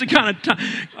 That's the kind of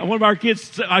time. One of our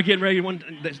kids, I get ready.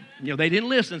 They didn't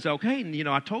listen. So okay, and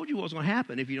I told you what was going to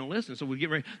happen if you don't listen. So we get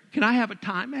ready. Can I have a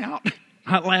timeout?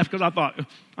 I laughed because I thought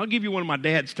I'll give you one of my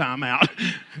dad's timeout.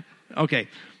 Okay,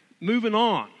 moving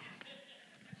on.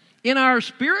 In our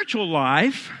spiritual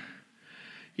life,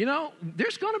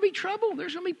 there's going to be trouble.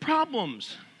 There's going to be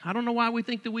problems. I don't know why we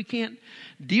think that we can't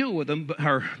deal with them,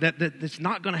 or that it's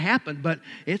not going to happen, but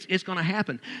it's going to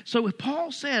happen. So if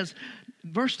Paul says,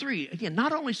 verse 3, again,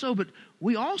 not only so, but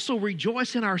we also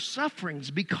rejoice in our sufferings,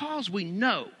 because we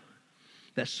know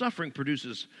that suffering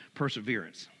produces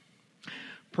perseverance.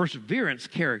 Perseverance,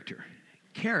 character.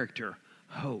 Character,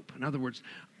 hope. In other words,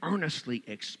 earnestly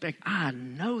expect. I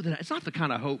know that it's not the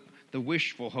kind of hope, the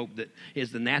wishful hope that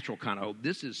is the natural kind of hope.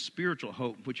 This is spiritual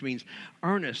hope, which means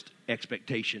earnest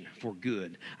expectation for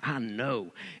good. I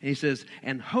know. And he says,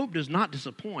 and hope does not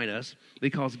disappoint us,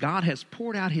 because God has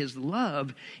poured out his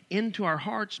love into our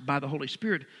hearts by the Holy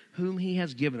Spirit, whom he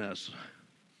has given us.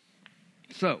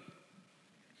 So,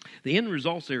 the end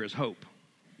result there is hope,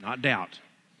 not doubt.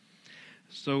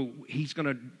 So he's going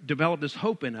to develop this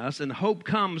hope in us, and hope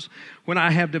comes when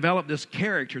I have developed this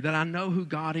character that I know who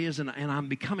God is, and I'm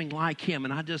becoming like him,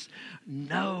 and I just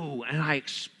know and I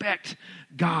expect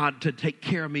God to take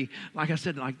care of me. Like I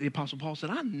said, like the Apostle Paul said,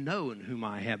 I know in whom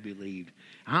I have believed.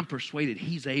 I'm persuaded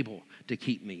he's able to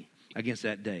keep me against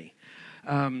that day.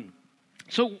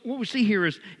 So what we see here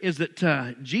is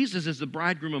that Jesus is the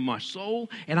bridegroom of my soul,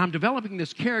 and I'm developing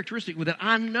this characteristic with it.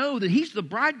 I know that he's the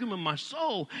bridegroom of my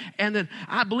soul, and that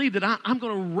I believe that I'm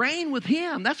going to reign with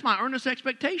him. That's my earnest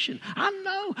expectation.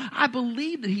 I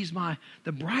believe that he's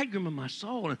the bridegroom of my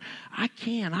soul,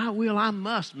 and I will, I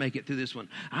must make it through this one.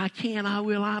 I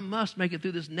will, I must make it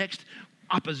through this next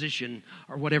opposition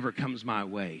or whatever comes my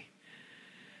way.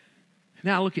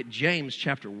 Now look at James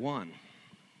chapter 1.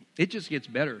 It just gets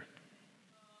better.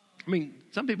 I mean,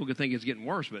 some people could think it's getting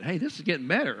worse, but hey, this is getting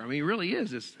better. I mean, it really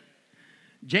is. It's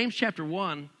James chapter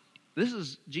 1. This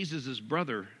is Jesus'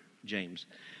 brother, James.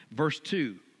 Verse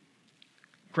 2.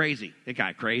 Crazy. That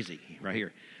guy crazy right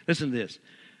here. Listen to this.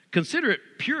 Consider it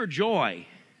pure joy,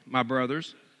 my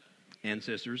brothers and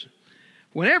sisters,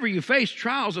 whenever you face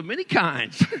trials of many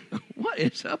kinds. What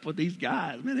is up with these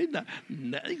guys? Man,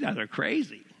 these guys are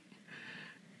crazy.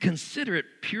 Consider it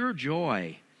pure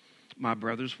joy, my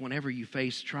brothers, whenever you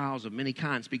face trials of many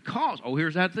kinds. Because,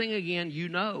 here's that thing again, you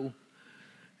know.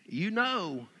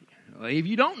 If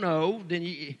you don't know, then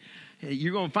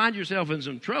you're going to find yourself in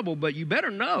some trouble, but you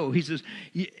better know. He says,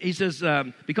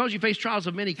 because you face trials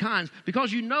of many kinds,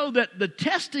 because you know that the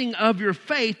testing of your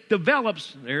faith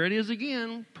develops, there it is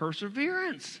again,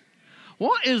 perseverance.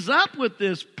 What is up with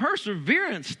this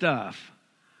perseverance stuff?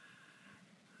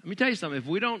 Let me tell you something. If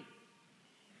we don't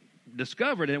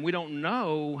discover it and we don't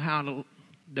know how to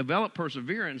develop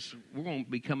perseverance, we're going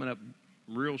to be coming up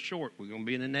real short. We're going to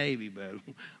be in the Navy, but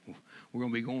we're going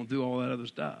to be going through all that other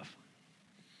stuff.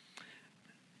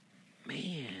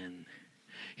 Man,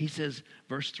 he says,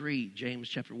 verse 3, James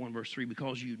chapter 1, verse 3,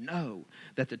 because you know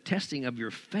that the testing of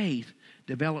your faith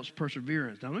develops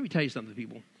perseverance. Now, let me tell you something,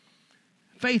 people.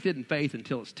 Faith isn't faith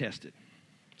until it's tested.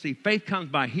 See, faith comes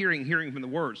by hearing from the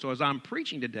Word. So as I'm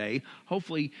preaching today,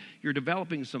 hopefully you're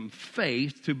developing some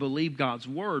faith to believe God's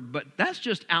Word. But that's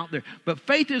just out there. But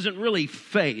faith isn't really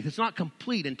faith. It's not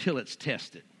complete until it's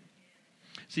tested.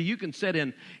 See, you can sit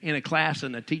in a class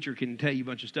and a teacher can tell you a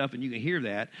bunch of stuff and you can hear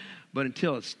that. But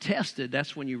until it's tested,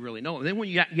 that's when you really know. And then when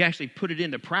you actually put it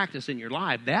into practice in your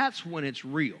life, that's when it's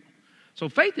real. So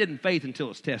faith isn't faith until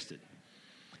it's tested.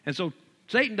 And so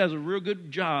Satan does a real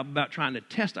good job about trying to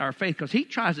test our faith because he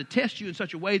tries to test you in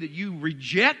such a way that you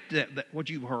reject what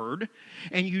you've heard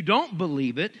and you don't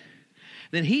believe it,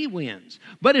 then he wins.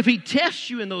 But if he tests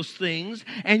you in those things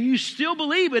and you still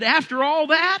believe it after all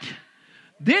that,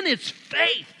 then it's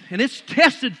faith, and it's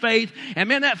tested faith, and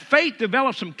man, that faith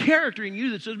develops some character in you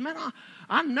that says, man,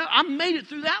 I know I made it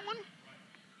through that one.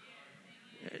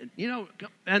 You know,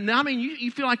 and I mean, you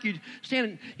feel like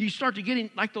you start to get in,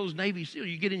 like those Navy SEALs,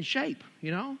 you get in shape, you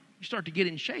know? You start to get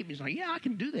in shape. He's like, yeah, I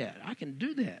can do that.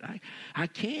 I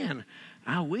can.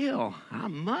 I will. I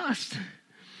must.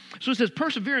 So it says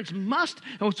perseverance must,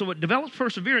 so it develops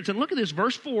perseverance. And look at this,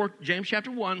 verse 4, James chapter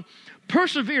 1.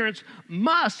 Perseverance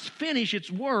must finish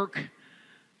its work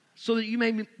so that you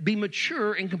may be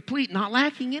mature and complete, not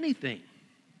lacking anything.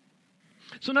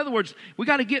 So in other words, we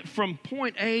got to get from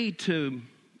point A to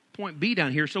point B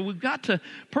down here. So we've got to,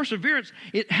 perseverance,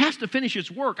 it has to finish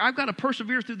its work. I've got to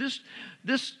persevere through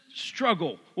this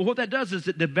struggle. Well, what that does is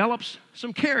it develops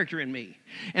some character in me.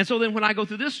 And so then when I go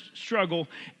through this struggle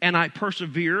and I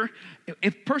persevere,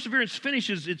 if perseverance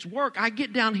finishes its work, I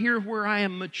get down here where I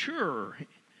am mature.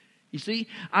 You see,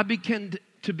 I begin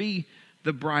to be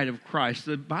the bride of Christ.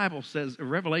 The Bible says,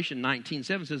 Revelation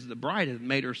 19:7 says the bride has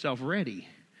made herself ready.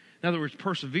 In other words,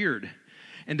 persevered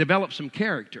and developed some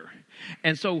character.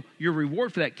 And so your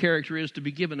reward for that character is to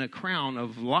be given a crown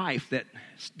of life that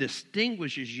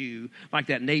distinguishes you, like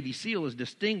that Navy SEAL is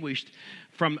distinguished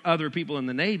from other people in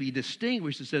the Navy,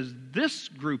 distinguished. It says this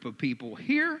group of people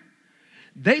here,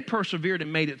 they persevered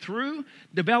and made it through,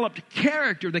 developed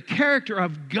character, the character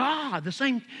of God, the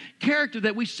same character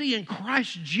that we see in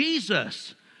Christ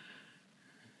Jesus.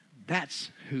 That's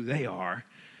who they are.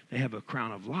 They have a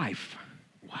crown of life.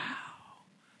 Wow.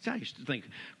 See, I used to think,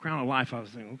 crown of life, I was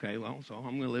thinking, okay, well, so I'm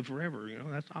going to live forever. You know,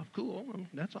 that's cool.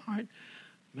 That's all right.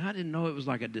 I didn't know it was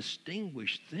like a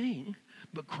distinguished thing.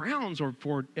 But crowns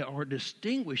are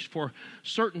distinguished for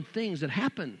certain things that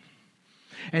happen.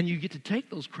 And you get to take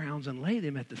those crowns and lay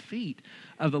them at the feet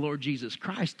of the Lord Jesus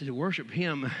Christ to worship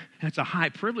Him. It's a high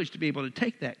privilege to be able to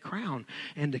take that crown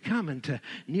and to come and to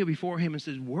kneel before Him and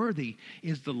say, worthy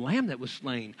is the Lamb that was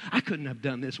slain. I couldn't have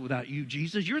done this without you,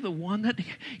 Jesus. You're the one that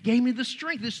gave me the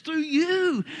strength. It's through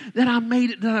you that I made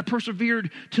it, that I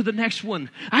persevered to the next one.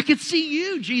 I could see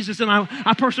you, Jesus, and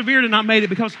I persevered and I made it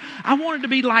because I wanted to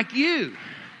be like you.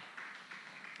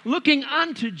 Looking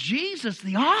unto Jesus,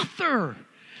 the author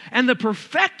and the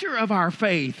perfecter of our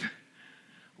faith.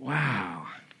 Wow.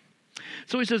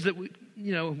 So he says that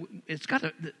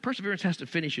perseverance has to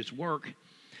finish its work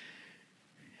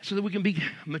so that we can be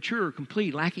mature,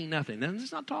 complete, lacking nothing. And this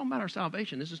is not talking about our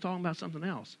salvation. This is talking about something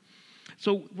else.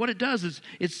 So what it does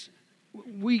is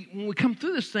when we come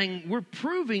through this thing, we're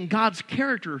proving God's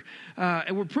character,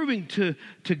 and we're proving to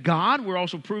God. We're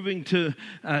also proving to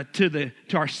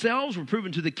ourselves. We're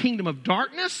proving to the kingdom of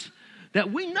darkness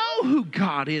that we know who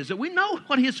God is, that we know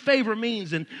what his favor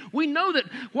means, and we know that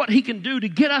what he can do to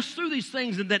get us through these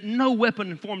things, and that no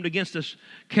weapon formed against us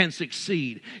can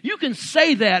succeed. You can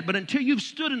say that, but until you've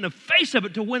stood in the face of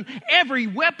it, to when every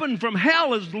weapon from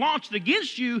hell is launched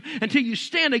against you, until you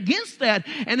stand against that,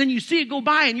 and then you see it go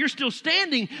by and you're still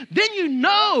standing, then you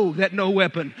know that no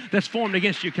weapon that's formed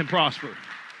against you can prosper.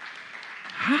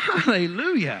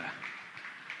 Hallelujah.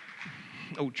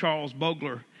 Oh, Charles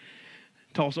Bogler,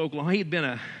 Tulsa, Oklahoma. He had been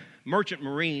a merchant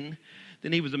marine.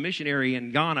 Then he was a missionary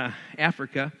in Ghana,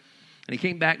 Africa. And he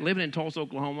came back living in Tulsa,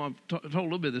 Oklahoma. I've told a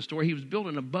little bit of this story. He was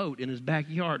building a boat in his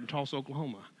backyard in Tulsa,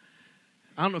 Oklahoma.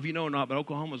 I don't know if you know or not, but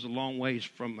Oklahoma's a long ways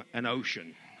from an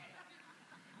ocean.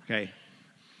 Okay.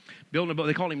 Building a boat.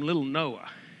 They called him Little Noah.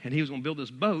 And he was going to build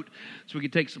this boat so he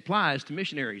could take supplies to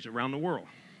missionaries around the world.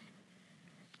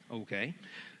 Okay.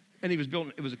 And he was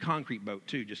building, it was a concrete boat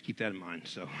too, just keep that in mind.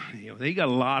 So, he got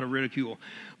a lot of ridicule.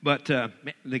 But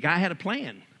the guy had a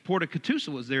plan. Port of Catoosa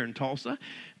was there in Tulsa.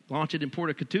 Launched it in Port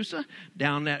of Catoosa.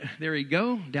 There you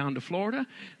go, down to Florida.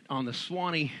 On the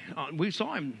Swanee, we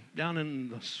saw him down in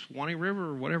the Swanee River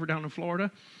or whatever down in Florida.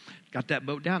 Got that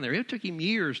boat down there. It took him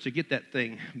years to get that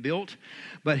thing built.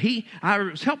 But I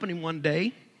was helping him one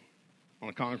day on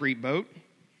a concrete boat.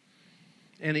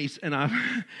 And he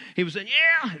was saying,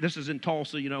 yeah, this is in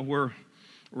Tulsa, where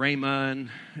Raymond,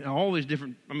 all these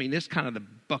different, this kind of the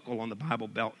buckle on the Bible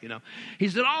belt, He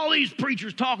said, all these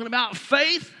preachers talking about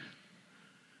faith,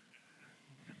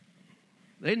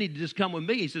 they need to just come with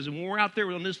me. He says, and when we're out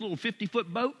there on this little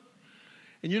 50-foot boat,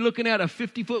 and you're looking at a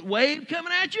 50-foot wave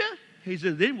coming at you, he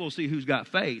said, then we'll see who's got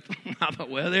faith. I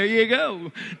thought, well, there you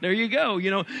go. There you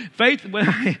go. Faith,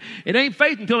 it ain't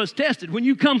faith until it's tested. When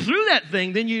you come through that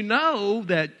thing, then you know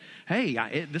that,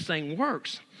 hey, this thing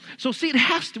works. So see,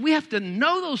 we have to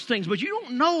know those things, but you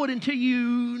don't know it until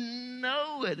you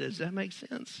know it. Does that make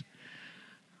sense?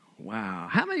 Wow.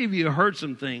 How many of you heard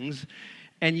some things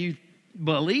and you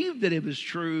believed that it was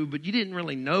true, but you didn't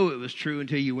really know it was true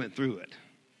until you went through it?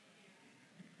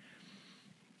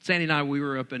 Sandy and I, we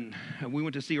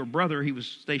went to see her brother. He was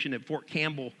stationed at Fort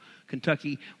Campbell,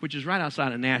 Kentucky, which is right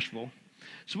outside of Nashville.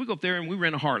 So we go up there and we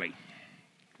rent a Harley.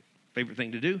 Favorite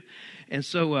thing to do. And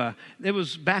so it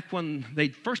was back when they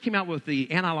first came out with the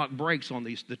anti-lock brakes on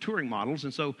the touring models.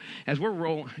 And so as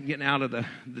we're getting out of the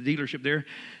dealership there,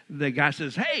 the guy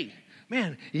says, hey,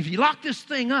 man, if you lock this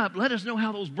thing up, let us know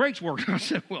how those brakes work. I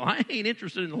said, well, I ain't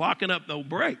interested in locking up those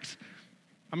brakes.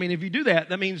 If you do that,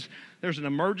 that means there's an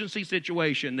emergency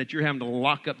situation that you're having to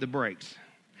lock up the brakes.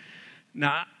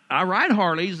 Now, I ride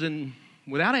Harleys, and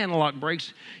without anti-lock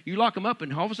brakes, you lock them up,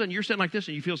 and all of a sudden you're sitting like this,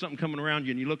 and you feel something coming around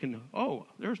you, and you look and, oh,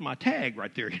 there's my tag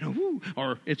right there,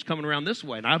 or it's coming around this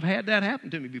way. And I've had that happen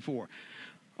to me before.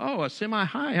 Oh, a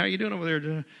semi-hi, how you doing over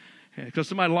there? Because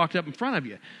somebody locked up in front of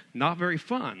you. Not very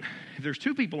fun. If there's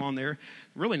two people on there,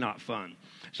 really not fun.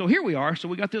 So here we are. So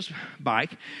we got this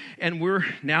bike, and we're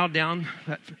now down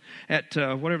at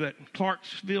whatever that,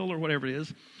 Clarksville or whatever it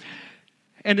is.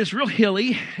 And it's real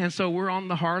hilly, and so we're on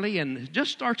the Harley, and it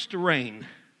just starts to rain.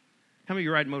 How many of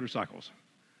you ride motorcycles?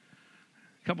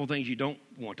 A couple of things you don't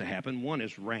want to happen. One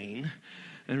is rain.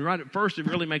 And right at first, it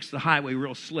really makes the highway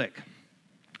real slick.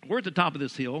 We're at the top of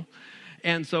this hill.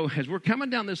 And so as we're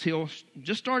coming down this hill,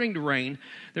 just starting to rain,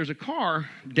 there's a car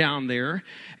down there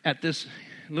at this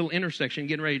little intersection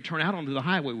getting ready to turn out onto the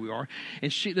highway we are.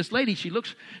 And this lady, she's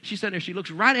sitting there, she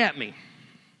looks right at me.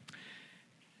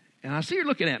 And I see her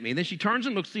looking at me. And then she turns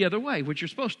and looks the other way, which you're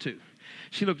supposed to.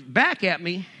 She looked back at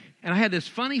me, and I had this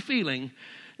funny feeling,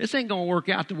 this ain't going to work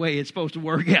out the way it's supposed to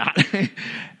work out.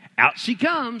 Out she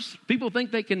comes. People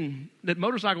think that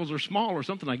motorcycles are small or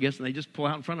something, I guess, and they just pull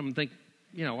out in front of them and think,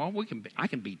 I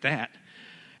can beat that.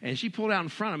 And she pulled out in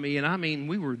front of me, and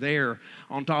we were there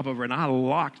on top of her, and I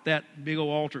locked that big old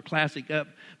Ultra Classic up,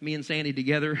 me and Sandy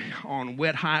together on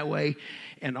wet highway,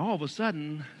 and all of a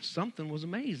sudden, something was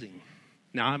amazing.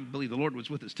 Now, I believe the Lord was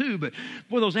with us too, but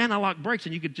boy, those anti-lock brakes,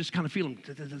 and you could just kind of feel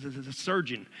them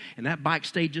surging. And that bike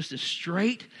stayed just as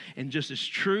straight and just as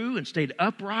true and stayed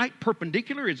upright,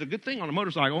 perpendicular. It's a good thing on a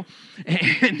motorcycle.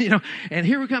 And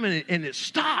here we come, and it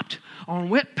stopped on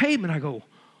wet pavement. I go,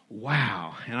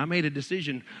 wow. And I made a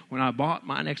decision when I bought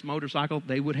my next motorcycle,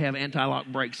 they would have anti-lock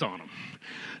brakes on them.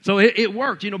 So it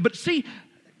worked, But see,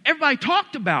 everybody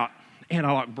talked about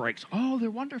anti-lock brakes. Oh, they're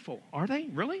wonderful. Are they?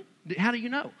 Really? How do you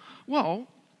know? Well,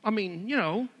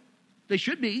 they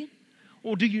should be.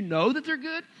 Well, do you know that they're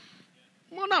good?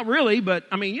 Well, not really, but,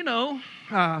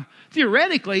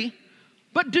 theoretically.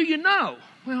 But do you know?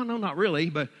 Well, no, not really,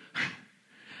 but...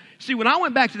 See, when I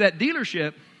went back to that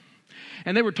dealership,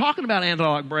 and they were talking about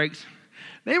anti-lock brakes,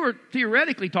 they were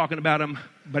theoretically talking about them,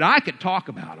 but I could talk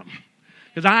about them.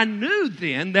 Because I knew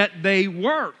then that they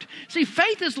worked. See,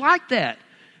 faith is like that.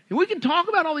 And we can talk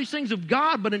about all these things of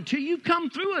God, but until you come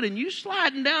through it and you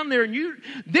sliding down there,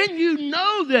 then you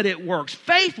know that it works.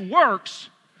 Faith works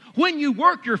when you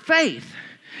work your faith.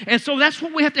 And so that's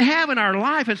what we have to have in our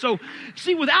life. And so,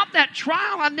 see, without that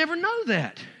trial, I'd never know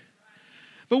that.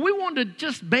 But we want to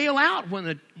just bail out when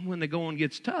the going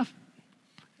gets tough.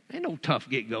 Ain't no tough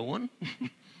get going.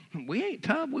 We ain't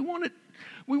tough. We want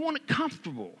it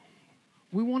comfortable.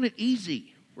 We want it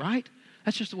easy, right?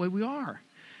 That's just the way we are.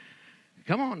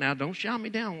 Come on now, don't shout me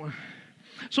down.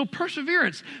 So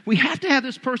perseverance, we have to have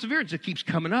this perseverance. It keeps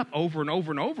coming up over and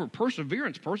over and over.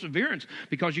 Perseverance,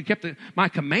 because you kept my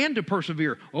command to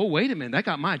persevere. Oh, wait a minute, that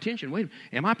got my attention. Wait a minute,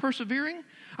 am I persevering?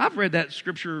 I've read that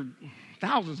scripture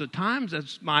thousands of times.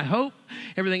 That's my hope,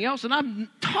 everything else. And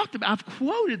I've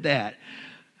quoted that.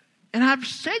 And I've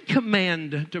said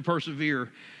command to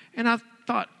persevere. And I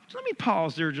thought, let me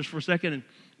pause there just for a second and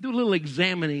do a little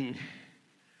examining.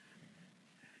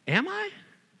 Am I?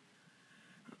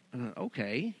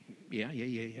 Okay. Yeah.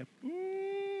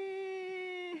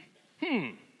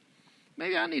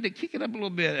 Maybe I need to kick it up a little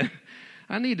bit.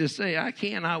 I need to say, I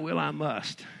can, I will, I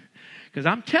must. Because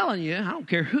I'm telling you, I don't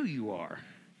care who you are.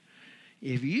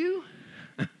 If you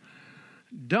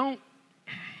don't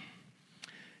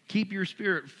keep your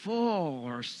spirit full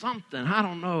or something, I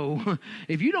don't know.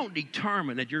 If you don't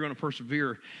determine that you're going to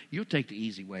persevere, you'll take the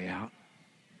easy way out.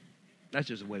 That's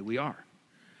just the way we are.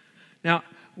 Now,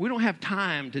 we don't have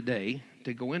time today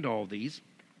to go into all these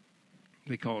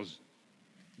because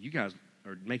you guys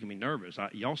are making me nervous.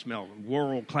 Y'all smell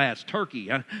world-class turkey.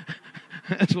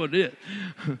 That's what it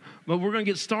is. But we're going to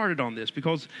get started on this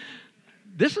because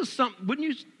this is something, wouldn't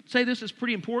you say this is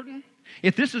pretty important?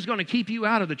 If this is going to keep you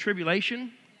out of the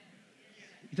tribulation,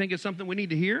 you think it's something we need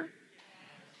to hear?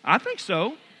 I think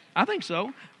so. I'm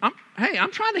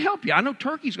trying to help you. I know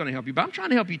turkey's going to help you, but I'm trying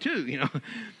to help you too,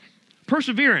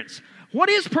 Perseverance. What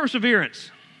is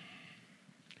perseverance?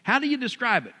 How do you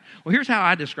describe it? Well, here's how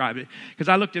I describe it, because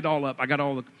I looked it all up. I got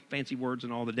all the fancy words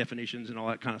and all the definitions and all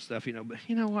that kind of stuff, but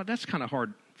you know what? That's kind of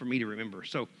hard for me to remember.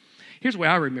 So here's the way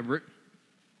I remember it.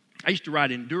 I used to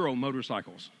ride enduro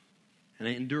motorcycles. And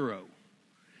endurance.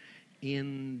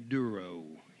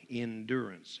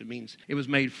 It means it was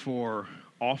made for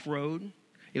off-road.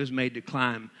 It was made to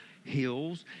climb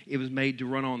hills. It was made to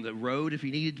run on the road if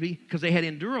you needed to be. Because they had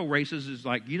enduro races. It's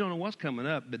like, you don't know what's coming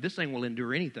up, but this thing will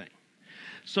endure anything.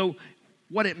 So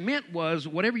what it meant was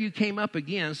whatever you came up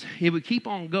against, it would keep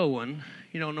on going,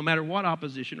 no matter what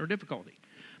opposition or difficulty.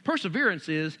 Perseverance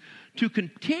is to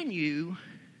continue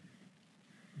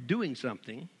doing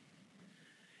something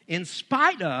in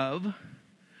spite of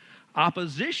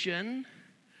opposition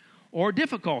or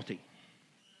difficulty.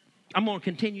 I'm going to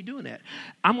continue doing that.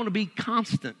 I'm going to be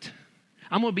constant.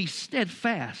 I'm going to be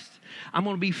steadfast. I'm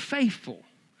going to be faithful.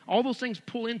 All those things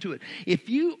pull into it. If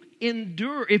you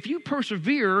endure, if you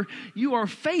persevere, you are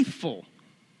faithful.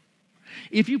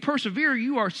 If you persevere,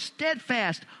 you are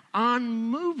steadfast,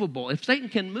 unmovable. If Satan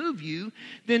can move you,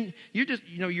 then you're just,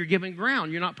 you're giving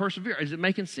ground. You're not persevering. Is it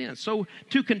making sense? So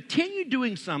to continue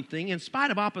doing something in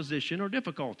spite of opposition or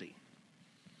difficulty.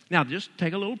 Now, just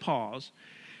take a little pause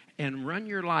and run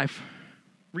your life,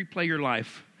 replay your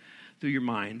life through your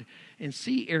mind and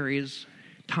see areas,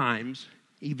 times,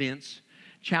 events,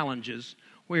 challenges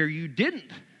where you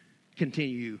didn't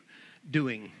continue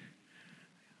doing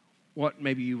what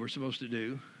maybe you were supposed to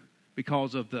do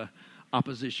because of the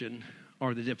opposition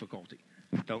or the difficulty.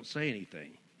 Don't say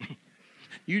anything.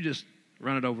 You just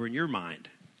run it over in your mind.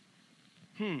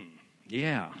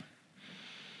 Yeah,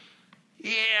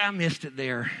 I missed it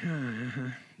there.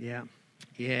 Yeah,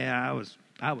 I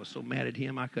was so mad at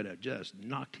him, I could have just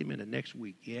knocked him into next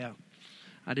week. Yeah,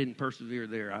 I didn't persevere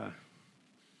there.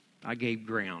 I gave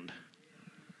ground.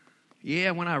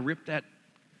 Yeah, when I ripped that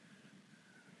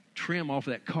trim off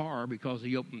that car because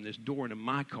he opened this door into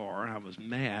my car, I was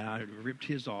mad. I ripped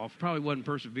his off. Probably wasn't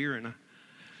persevering.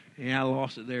 I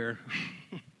lost it there.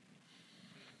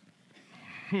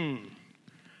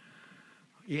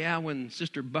 Yeah, when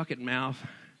Sister Bucket Mouth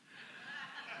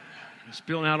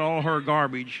spilling out all her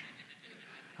garbage,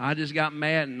 I just got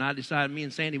mad and I decided me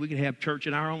and Sandy, we could have church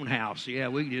in our own house. Yeah,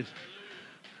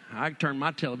 I could turn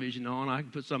my television on. I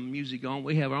could put some music on.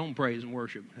 We have our own praise and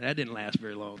worship. That didn't last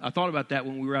very long. I thought about that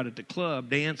when we were out at the club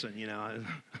dancing,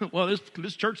 Well,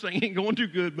 this church thing ain't going too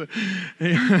good, but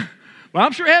well,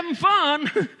 I'm sure having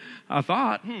fun. I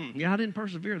thought, I didn't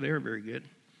persevere there very good.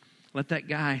 Let that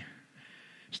guy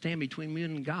stand between me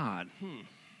and God.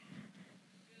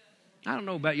 I don't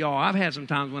know about y'all. I've had some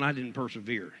times when I didn't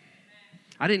persevere.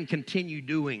 I didn't continue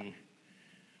doing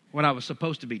what I was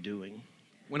supposed to be doing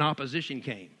when opposition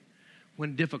came,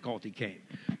 when difficulty came.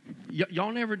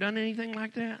 Y'all never done anything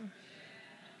like that?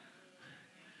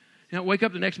 Wake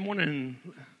up the next morning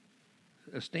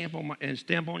and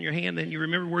stamp on your hand, then you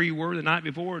remember where you were the night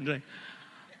before and say,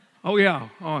 oh, yeah,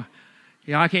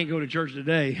 I can't go to church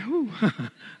today. Whew,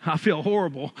 I feel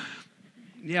horrible.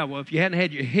 Yeah, well, if you hadn't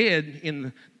had your head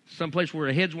in some place where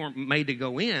the heads weren't made to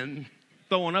go in,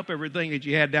 throwing up everything that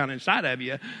you had down inside of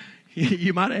you,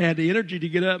 you might have had the energy to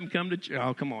get up and come to church.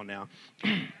 Oh, come on now.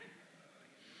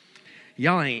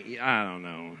 Y'all ain't, I don't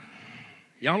know.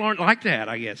 Y'all aren't like that,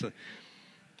 I guess.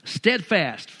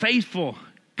 Steadfast, faithful,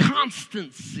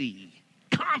 constancy,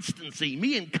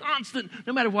 me and constant,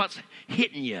 no matter what's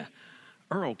hitting you.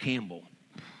 Earl Campbell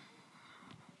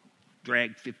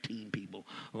dragged 15 people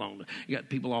along. You got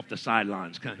people off the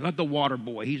sidelines, kind of like the water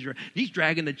boy. He's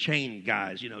dragging the chain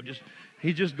guys,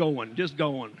 he's just going.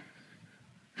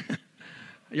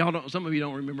 Y'all don't. Some of you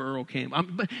don't remember Earl Campbell,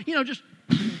 but just.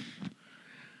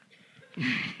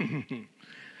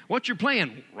 What's your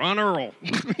plan? Run Earl.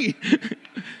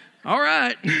 All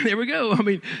right, there we go. I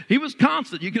mean, he was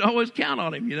constant. You could always count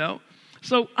on him,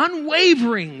 So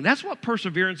unwavering, that's what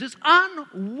perseverance is,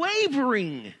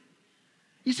 unwavering.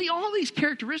 You see, all these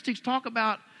characteristics talk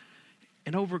about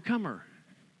an overcomer.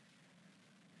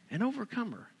 An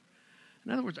overcomer.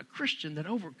 In other words, a Christian that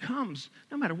overcomes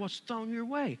no matter what's thrown your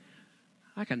way.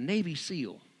 Like a Navy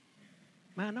SEAL.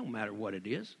 Man, no matter what it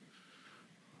is.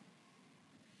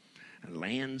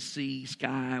 Land, sea,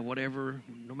 sky, whatever,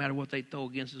 no matter what they throw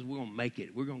against us, we're going to make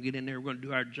it. We're going to get in there, we're going to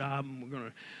do our job, and we're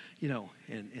going to,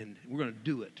 and we're going to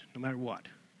do it no matter what.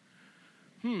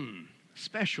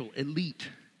 Special, elite.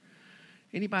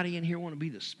 Anybody in here want to be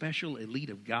the special elite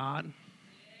of God?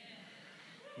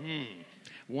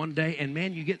 One day, and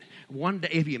man,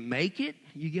 if you make it,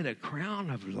 you get a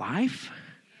crown of life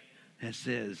that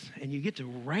says, and you get to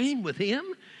reign with him.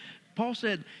 Paul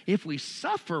said, if we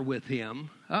suffer with him,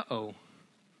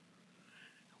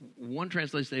 one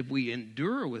translation says, if we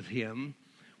endure with him,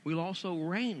 we'll also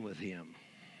reign with him.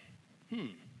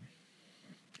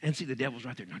 And see, the devil's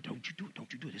right there. No, don't you do it.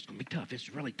 Don't you do it. It's going to be tough. It's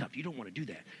really tough. You don't want to do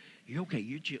that. You're okay.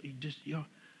 You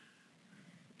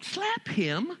slap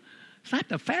him. Slap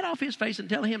the fat off his face and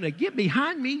tell him to get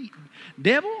behind me,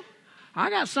 devil. I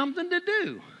got something to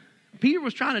do. Peter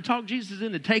was trying to talk Jesus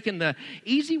into taking the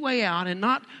easy way out and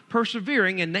not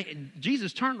persevering. And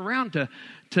Jesus turned around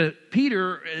to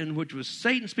Peter, and which was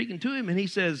Satan speaking to him, and he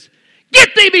says,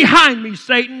 "Get thee behind me,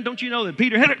 Satan." Don't you know that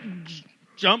Peter had to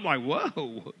jump like,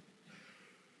 whoa.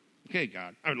 Okay,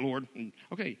 God. Lord.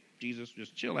 Okay, Jesus,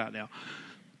 just chill out now.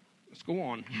 Let's go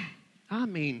on. I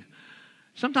mean,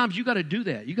 sometimes you got to do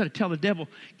that. You got to tell the devil,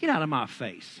 get out of my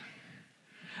face.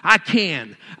 I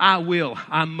can. I will.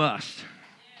 I must.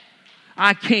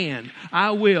 I can,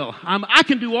 I will. I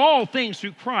can do all things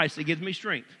through Christ that gives me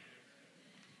strength.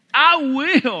 I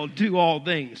will do all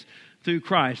things through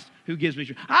Christ who gives me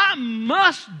strength. I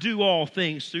must do all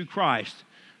things through Christ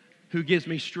who gives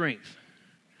me strength.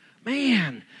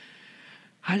 Man,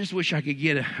 I just wish I could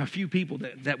get a few people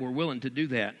that were willing to do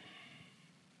that.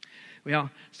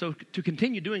 Well, so to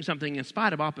continue doing something in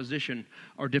spite of opposition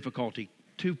or difficulty,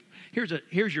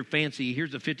 here's your fancy,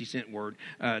 here's a 50-cent word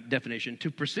definition.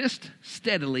 To persist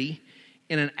steadily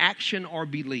in an action or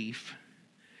belief,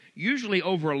 usually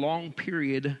over a long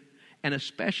period, and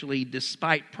especially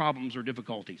despite problems or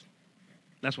difficulties.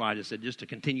 That's why I just said just to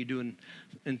continue doing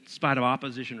in spite of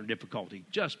opposition or difficulty.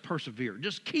 Just persevere.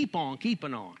 Just keep on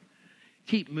keeping on.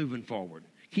 Keep moving forward.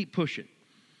 Keep pushing.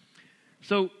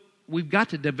 So we've got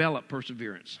to develop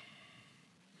perseverance.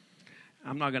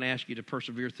 I'm not going to ask you to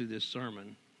persevere through this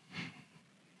sermon,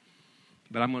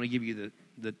 but I'm going to give you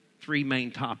the three main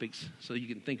topics so you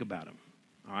can think about them,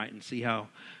 all right, and see how,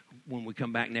 when we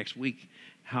come back next week,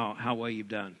 how well you've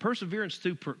done. Perseverance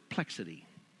through perplexity,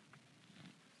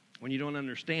 when you don't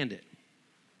understand it.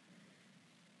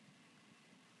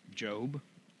 Job,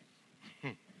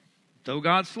 though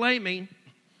God slay me,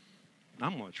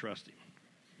 I'm going to trust him.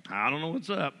 I don't know what's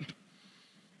up,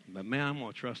 but man, I'm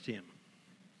going to trust him.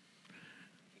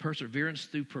 Perseverance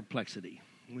through perplexity,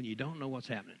 when you don't know what's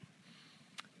happening.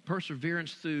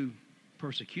 Perseverance through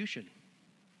persecution.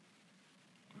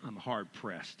 I'm hard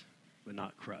pressed, but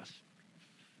not crushed.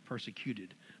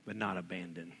 Persecuted, but not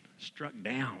abandoned. Struck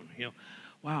down.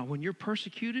 Wow, when you're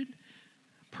persecuted,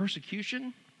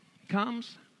 persecution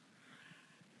comes,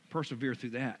 persevere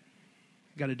through that.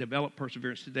 You've got to develop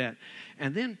perseverance through that.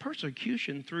 And then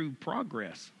persecution through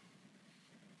progress.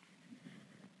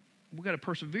 We've got to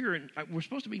persevere, and we're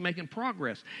supposed to be making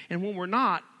progress. And when we're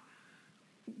not,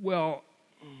 well,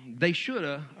 they should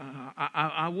have.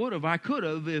 I would have. I could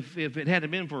have if it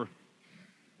hadn't been for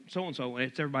so-and-so, and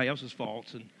it's everybody else's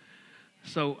faults. And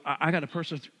so I got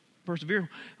to persevere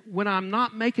when I'm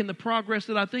not making the progress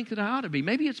that I think that I ought to be.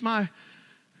 Maybe it's my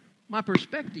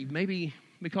perspective. Maybe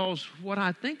because what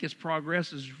I think is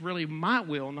progress is really my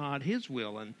will, not his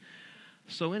will. And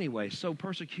so anyway,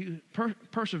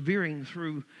 persevering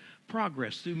through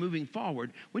progress, through moving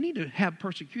forward, we need to have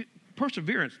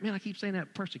perseverance. Man, I keep saying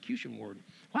that persecution word.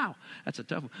 Wow, that's a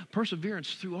tough one.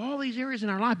 Perseverance through all these areas in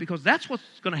our life, because that's what's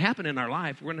going to happen in our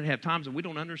life. We're going to have times that we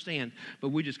don't understand, but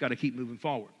we just got to keep moving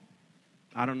forward.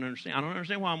 I don't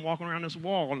understand why I'm walking around this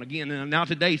wall. And again, and now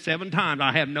today, 7 times,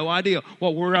 I have no idea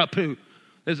what we're up to.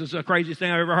 This is the craziest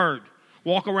thing I've ever heard.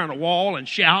 Walk around a wall and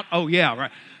shout, oh yeah,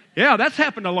 right. Yeah, that's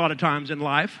happened a lot of times in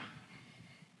life.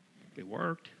 It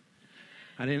worked.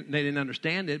 They didn't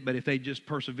understand it, but if they just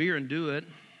persevere and do it.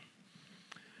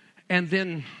 And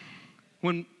then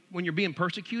when you're being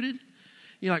persecuted,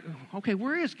 you're like, okay,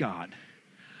 where is God?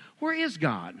 Where is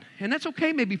God? And that's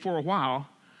okay maybe for a while.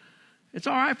 It's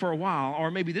all right for a while,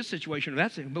 or maybe this situation or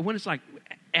that thing. But when it's like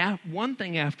one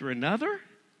thing after another,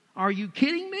 are you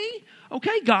kidding me?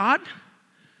 Okay, God,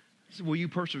 so will you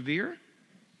persevere?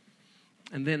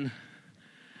 And then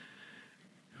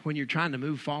when you're trying to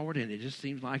move forward and it just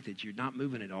seems like that you're not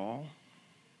moving at all,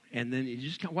 and then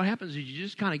what happens is you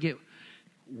just kind of get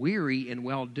weary in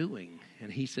well-doing.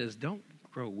 And he says, don't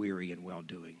grow weary in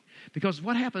well-doing. Because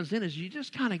what happens then is you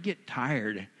just kind of get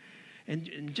tired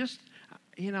and just,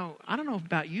 I don't know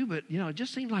about you, but, it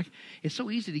just seems like it's so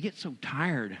easy to get so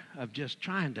tired of just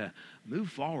trying to move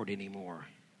forward anymore.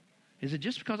 Is it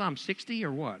just because I'm 60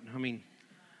 or what? I mean,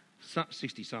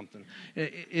 60-something.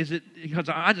 Is it because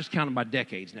I just count them by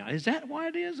decades now? Is that why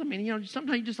it is? I mean,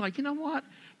 sometimes you're just like, you know what?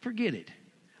 Forget it.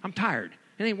 I'm tired.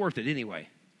 It ain't worth it anyway.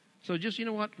 So just, you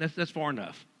know what? That's far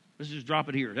enough. Let's just drop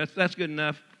it here. That's good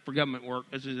enough for government work.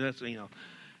 That's.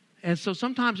 And so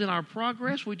sometimes in our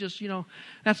progress, we just,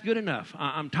 that's good enough.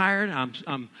 I'm tired.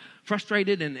 I'm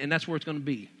frustrated, and that's where it's going to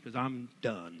be because I'm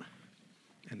done.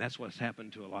 And that's what's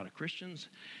happened to a lot of Christians,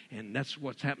 and that's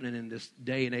what's happening in this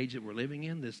day and age that we're living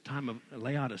in, this time of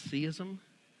Laodiceism,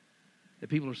 that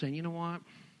people are saying, you know what?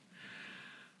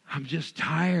 I'm just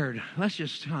tired. Let's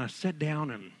just kind of sit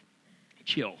down and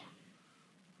chill.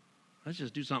 Let's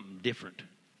just do something different.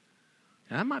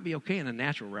 Now, that might be okay in the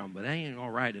natural realm, but that ain't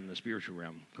all right in the spiritual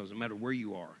realm, because no matter where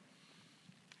you are,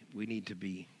 we need to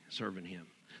be serving him.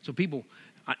 So people,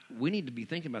 we need to be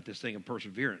thinking about this thing of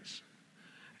perseverance.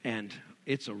 And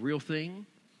it's a real thing.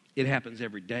 It happens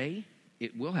every day.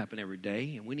 It will happen every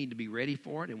day, and we need to be ready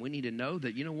for it, and we need to know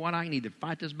that, you know what, I need to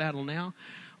fight this battle now,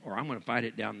 or I'm going to fight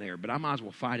it down there. But I might as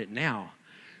well fight it now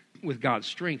with God's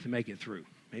strength to make it through.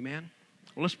 Amen?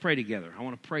 Well, let's pray together. I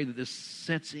want to pray that this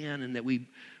sets in and that we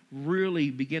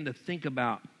really begin to think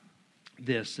about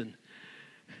this. And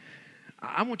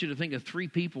I want you to think of 3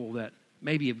 people that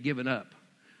maybe have given up,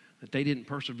 that they didn't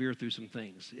persevere through some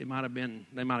things. It might have been,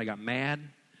 they might have got mad,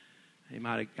 they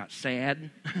might have got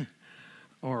sad,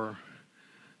 or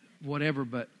whatever.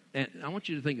 But I want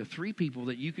you to think of 3 people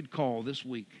that you could call this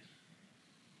week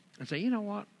and say, you know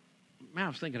what, man, I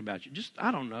was thinking about you. Just,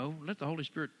 I don't know, let the Holy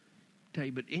Spirit tell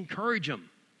you, but encourage them.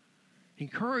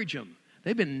 Encourage them.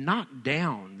 They've been knocked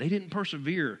down. They didn't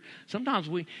persevere. Sometimes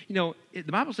the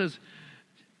Bible says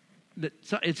that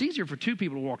it's easier for 2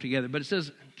 people to walk together, but it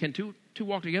says, can two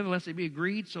walk together unless they be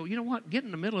agreed? So you know what? Get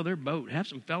in the middle of their boat. Have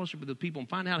some fellowship with the people and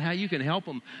find out how you can help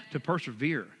them to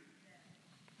persevere.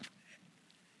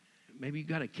 Maybe you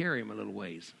got to carry them a little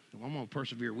ways. I'm going to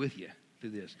persevere with you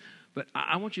through this. But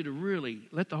I want you to really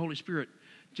let the Holy Spirit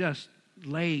just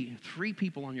lay 3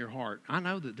 people on your heart. I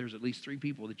know that there's at least 3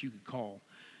 people that you could call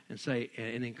and say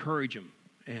and encourage them.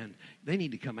 And they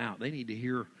need to come out. They need to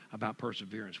hear about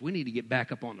perseverance. We need to get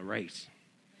back up on the race.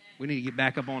 We need to get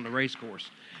back up on the race course.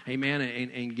 Amen.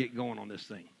 And get going on this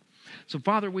thing. So,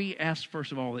 Father, we ask,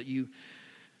 first of all, that you,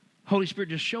 Holy Spirit,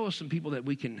 just show us some people that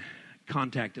we can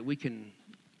contact, that we can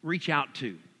reach out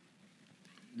to.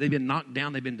 They've been knocked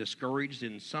down. They've been discouraged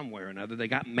in some way or another. They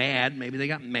got mad. Maybe they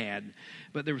got mad.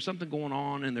 But there was something going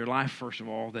on in their life, first of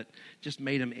all, that just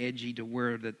made them edgy to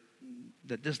where that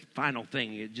this final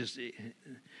thing,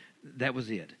 that was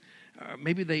it.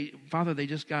 Maybe they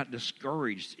just got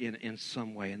discouraged in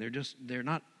some way, and they're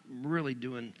not really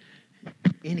doing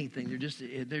anything.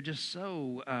 They're just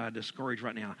so discouraged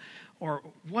right now, or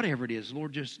whatever it is.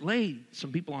 Lord, just lay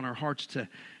some people on our hearts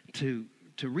to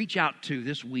reach out to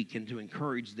this week and to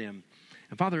encourage them.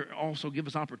 And Father, also give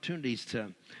us opportunities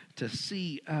to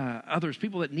see others,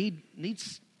 people that need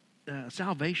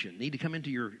salvation, need to come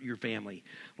into your family,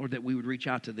 Lord, that we would reach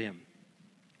out to them.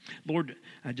 Lord,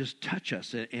 just touch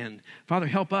us. And Father,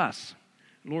 help us.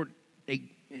 Lord,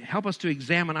 help us to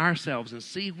examine ourselves and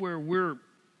see where we're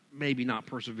maybe not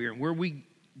persevering, where we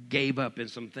gave up in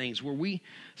some things, where we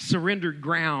surrendered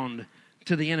ground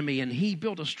to the enemy and he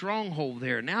built a stronghold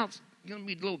there. Now it's going to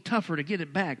be a little tougher to get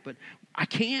it back, but I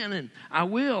can and I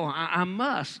will. I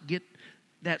must get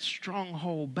that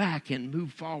stronghold back and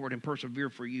move forward and persevere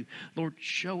for you. Lord,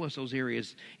 show us those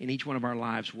areas in each one of our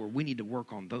lives where we need to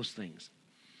work on those things.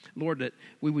 Lord, that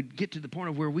we would get to the point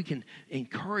of where we can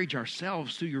encourage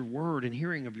ourselves through your word and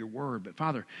hearing of your word. But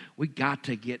Father, we got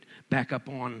to get back up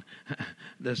on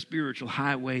the spiritual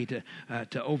highway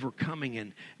to overcoming.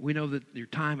 And we know that your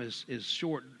time is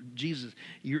short. Jesus,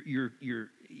 you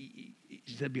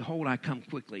said, behold, I come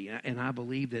quickly. And I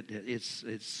believe that it's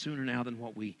sooner now than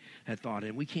what we had thought.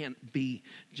 And we can't be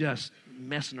just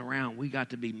messing around. We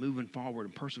got to be moving forward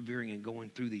and persevering and going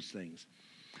through these things.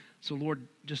 So, Lord,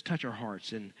 just touch our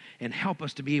hearts and help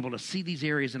us to be able to see these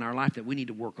areas in our life that we need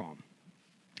to work on.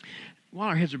 While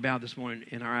our heads are bowed this morning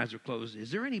and our eyes are closed, is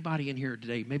there anybody in here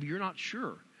today, maybe you're not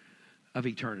sure of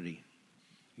eternity?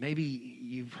 Maybe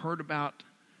you've heard about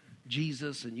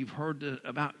Jesus and you've heard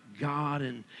about God,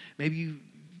 and maybe you've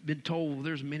been told, well,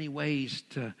 there's many ways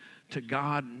to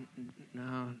God.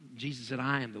 No, Jesus said,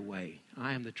 I am the way,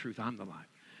 I am the truth, I'm the life.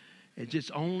 It's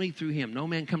just only through him. No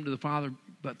man come to the Father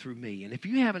but through me. And if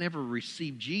you haven't ever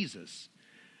received Jesus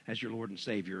as your Lord and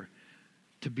Savior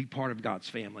to be part of God's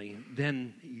family,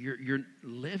 then you're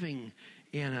living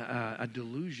in a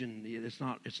delusion.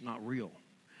 It's not real.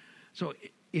 So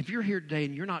if you're here today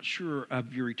and you're not sure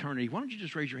of your eternity, why don't you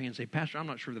just raise your hand and say, Pastor, I'm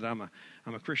not sure that I'm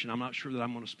a Christian. I'm not sure that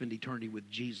I'm going to spend eternity with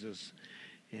Jesus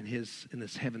in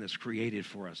this heaven that's created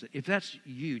for us. If that's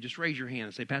you, just raise your hand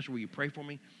and say, Pastor, will you pray for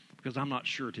me? Because I'm not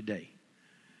sure today.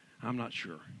 I'm not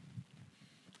sure.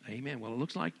 Amen. Well, it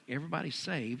looks like everybody's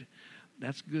saved.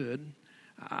 That's good.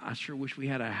 I sure wish we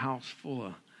had a house full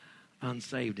of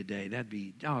unsaved today.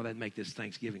 That'd make this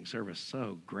Thanksgiving service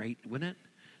so great, wouldn't it?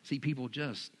 See people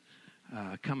just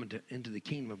coming into the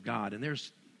kingdom of God. And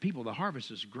there's people, the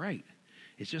harvest is great.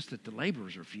 It's just that the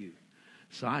laborers are few.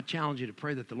 So I challenge you to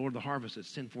pray that the Lord of the harvest would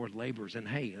send forth laborers. And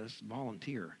hey, let's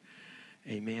volunteer.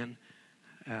 Amen.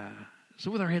 So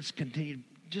with our heads continued,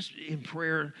 just in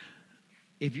prayer,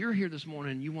 if you're here this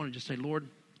morning and you want to just say, Lord,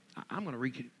 I'm going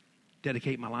to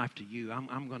rededicate my life to you.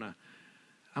 I'm going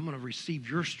to receive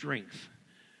your strength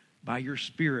by your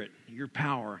Spirit, your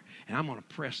power, and I'm going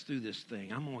to press through this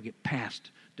thing. I'm going to get past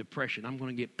depression. I'm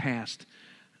going to get past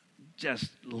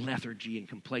just lethargy and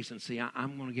complacency.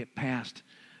 I'm going to get past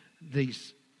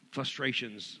these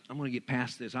frustrations. I'm going to get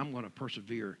past this. I'm going to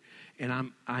persevere,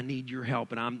 and I need your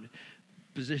help, and I'm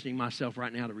positioning myself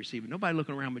right now to receive it. Nobody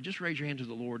looking around, but just raise your hand to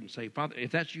the Lord and say, Father,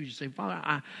 if that's you, just say,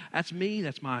 Father, that's me,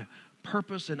 that's my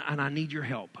purpose, and I need your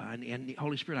help. And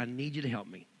Holy Spirit, I need you to help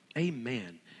me.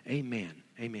 Amen, amen,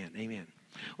 amen, amen.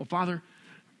 Well, Father,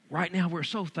 right now we're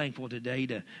so thankful today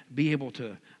to be able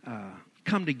to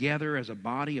come together as a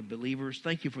body of believers.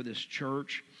 Thank you for this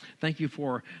church. Thank you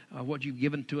for what you've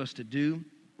given to us to do.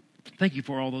 Thank you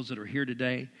for all those that are here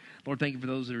today. Lord, thank you for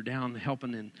those that are down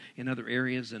helping in other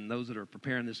areas and those that are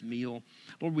preparing this meal.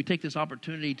 Lord, we take this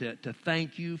opportunity to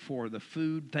thank you for the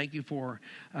food. Thank you for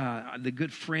the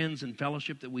good friends and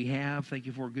fellowship that we have. Thank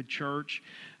you for a good church.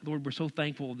 Lord, we're so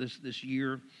thankful this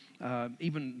year.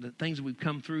 Even the things that we've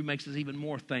come through makes us even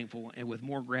more thankful and with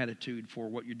more gratitude for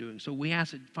what you're doing. So we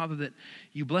ask, Father, that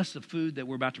you bless the food that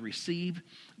we're about to receive.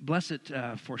 Bless it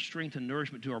for strength and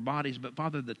nourishment to our bodies. But,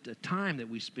 Father, that the time that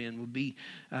we spend would be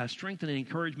strength and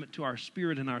encouragement to our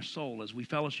spirit and our soul as we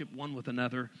fellowship one with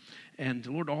another. And,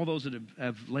 Lord, all those that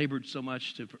have labored so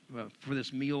much for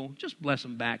this meal, just bless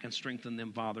them back and strengthen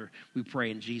them, Father. We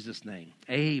pray in Jesus' name.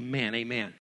 Amen, amen.